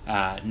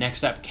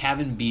 Next up,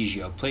 Cavan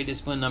Biggio. Plate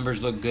discipline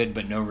numbers look good,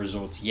 but no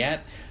results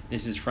yet.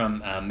 This is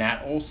from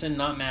Matt Olson,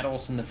 not Matt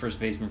Olson, the first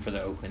baseman for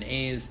the Oakland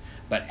A's,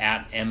 but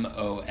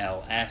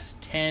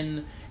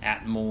 @MOLS10,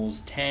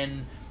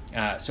 @Moles10.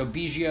 So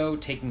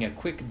Biggio taking a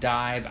quick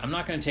dive. I'm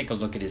not going to take a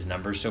look at his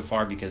numbers so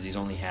far because he's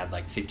only had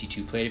like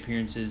 52 plate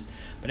appearances.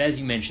 But as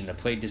you mentioned, the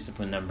plate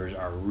discipline numbers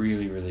are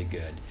really, really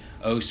good.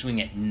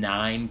 O-swing at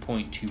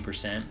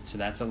 9.2%, so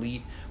that's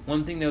elite.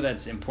 One thing, though,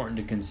 that's important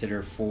to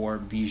consider for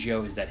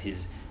Biggio is that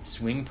his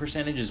swing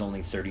percentage is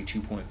only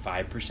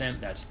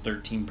 32.5%. That's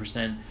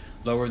 13%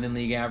 lower than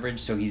league average,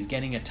 so he's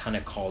getting a ton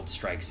of called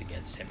strikes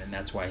against him, and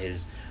that's why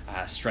his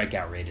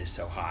strikeout rate is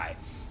so high.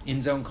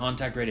 In-zone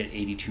contact rate at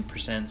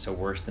 82%, so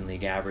worse than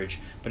league average,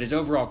 but his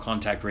overall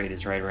contact rate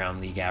is right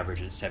around league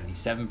average at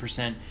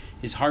 77%.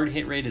 His hard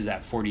hit rate is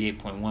at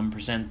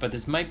 48.1%, but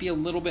this might be a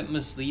little bit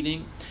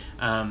misleading,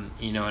 and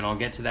I'll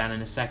get to that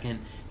in a second.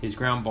 His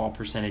ground ball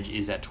percentage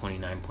is at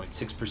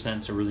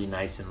 29.6%, so really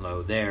nice and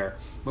low there.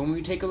 But when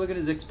we take a look at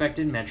his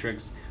expected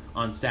metrics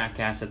on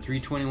StatCast, at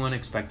 321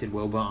 expected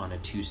WOBA on a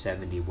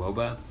 270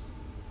 WOBA,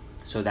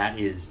 so that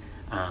is,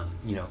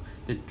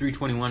 the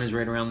 321 is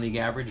right around league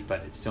average,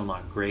 but it's still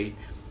not great.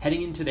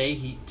 Heading in today,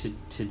 he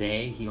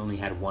only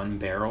had 1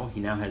 barrel. He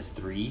now has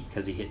 3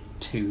 because he hit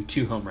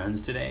two home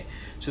runs today.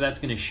 So that's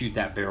going to shoot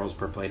that barrels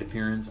per plate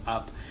appearance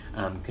up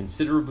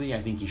considerably.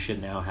 I think he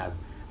should now have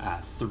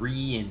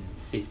 3 in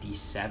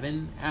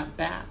 57 at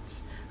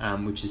bats,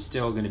 which is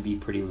still going to be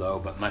pretty low,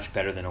 but much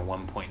better than a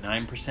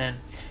 1.9%.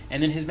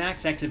 And then his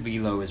max exit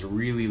velo is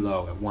really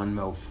low at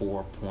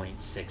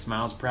 104.6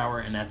 miles per hour,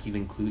 and that's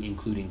even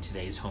including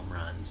today's home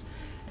runs.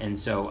 And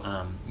so,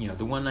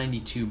 the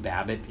 192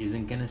 BABIP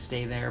isn't going to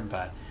stay there,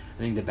 but I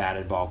think the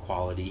batted ball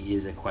quality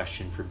is a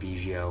question for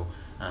Biggio.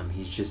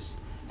 He's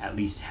just, at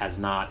least has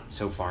not,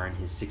 so far in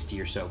his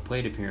 60 or so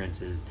plate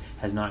appearances,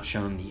 has not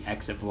shown the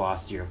exit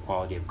velocity or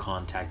quality of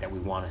contact that we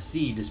want to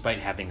see, despite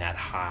having that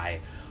high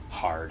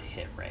hard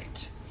hit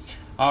rate.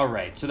 All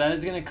right, so that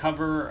is going to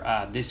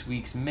cover this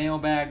week's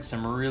mailbag.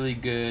 Some really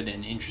good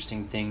and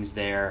interesting things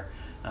there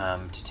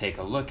to take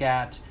a look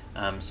at.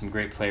 Some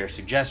great player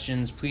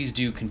suggestions. Please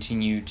do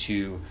continue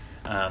to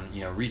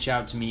reach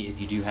out to me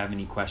if you do have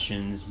any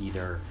questions,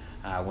 either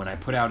when I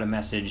put out a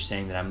message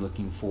saying that I'm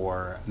looking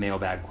for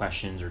mailbag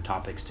questions or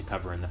topics to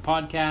cover in the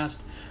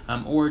podcast,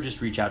 or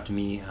just reach out to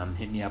me,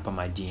 hit me up on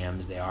my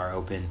DMs. They are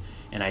open,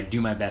 and I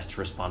do my best to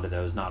respond to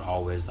those. Not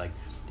always. Like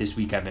this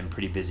week, I've been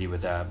pretty busy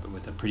with a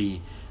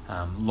pretty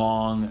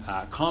long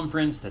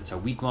conference. That's a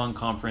week-long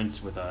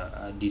conference with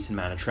a decent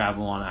amount of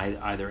travel on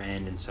either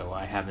end, and so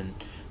I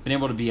haven't been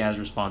able to be as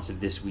responsive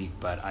this week,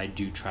 but I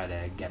do try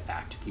to get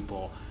back to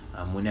people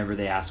whenever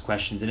they ask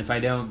questions. And if I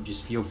don't,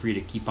 just feel free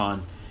to keep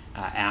on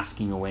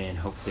asking away, and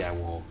hopefully I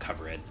will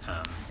cover it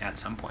at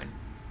some point.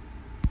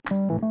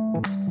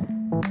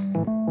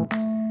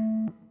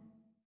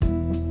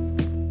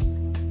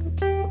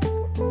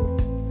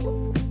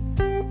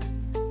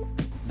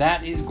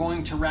 That is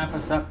going to wrap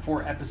us up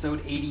for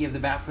episode 80 of the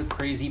Batfoot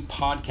Crazy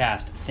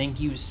podcast.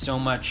 Thank you so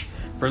much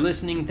for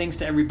listening. Thanks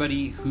to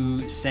everybody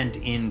who sent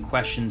in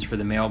questions for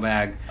the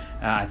mailbag.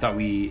 I thought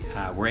we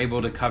were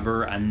able to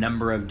cover a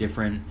number of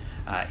different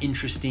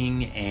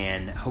interesting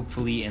and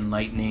hopefully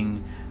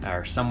enlightening,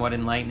 or somewhat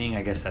enlightening,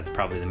 I guess that's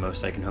probably the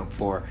most I can hope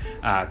for,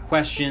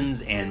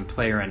 questions and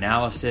player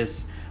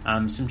analysis.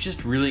 Some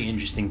just really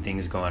interesting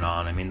things going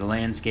on. I mean, the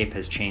landscape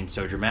has changed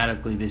so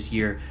dramatically this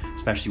year,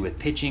 especially with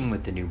pitching,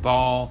 with the new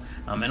ball,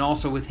 and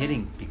also with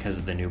hitting because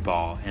of the new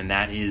ball. And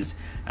that is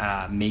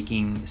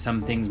making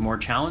some things more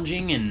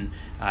challenging, and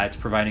it's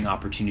providing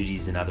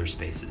opportunities in other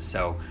spaces.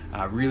 So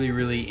really,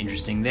 really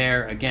interesting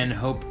there. Again,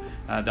 hope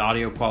the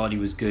audio quality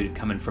was good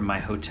coming from my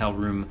hotel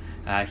room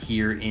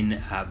here in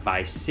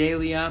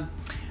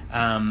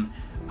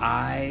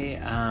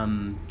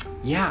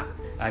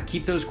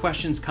keep those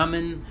questions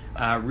coming.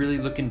 Really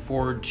looking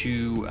forward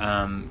to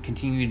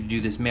continuing to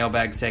do this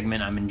mailbag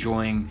segment. I'm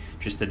enjoying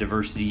just the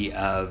diversity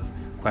of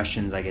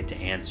questions I get to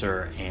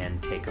answer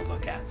and take a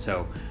look at.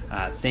 So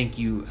thank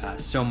you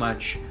so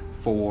much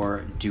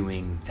for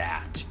doing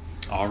that.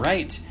 All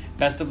right.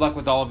 Best of luck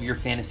with all of your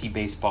fantasy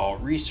baseball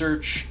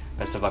research.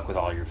 Best of luck with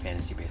all your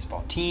fantasy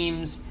baseball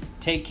teams.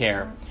 Take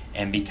care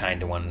and be kind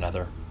to one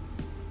another.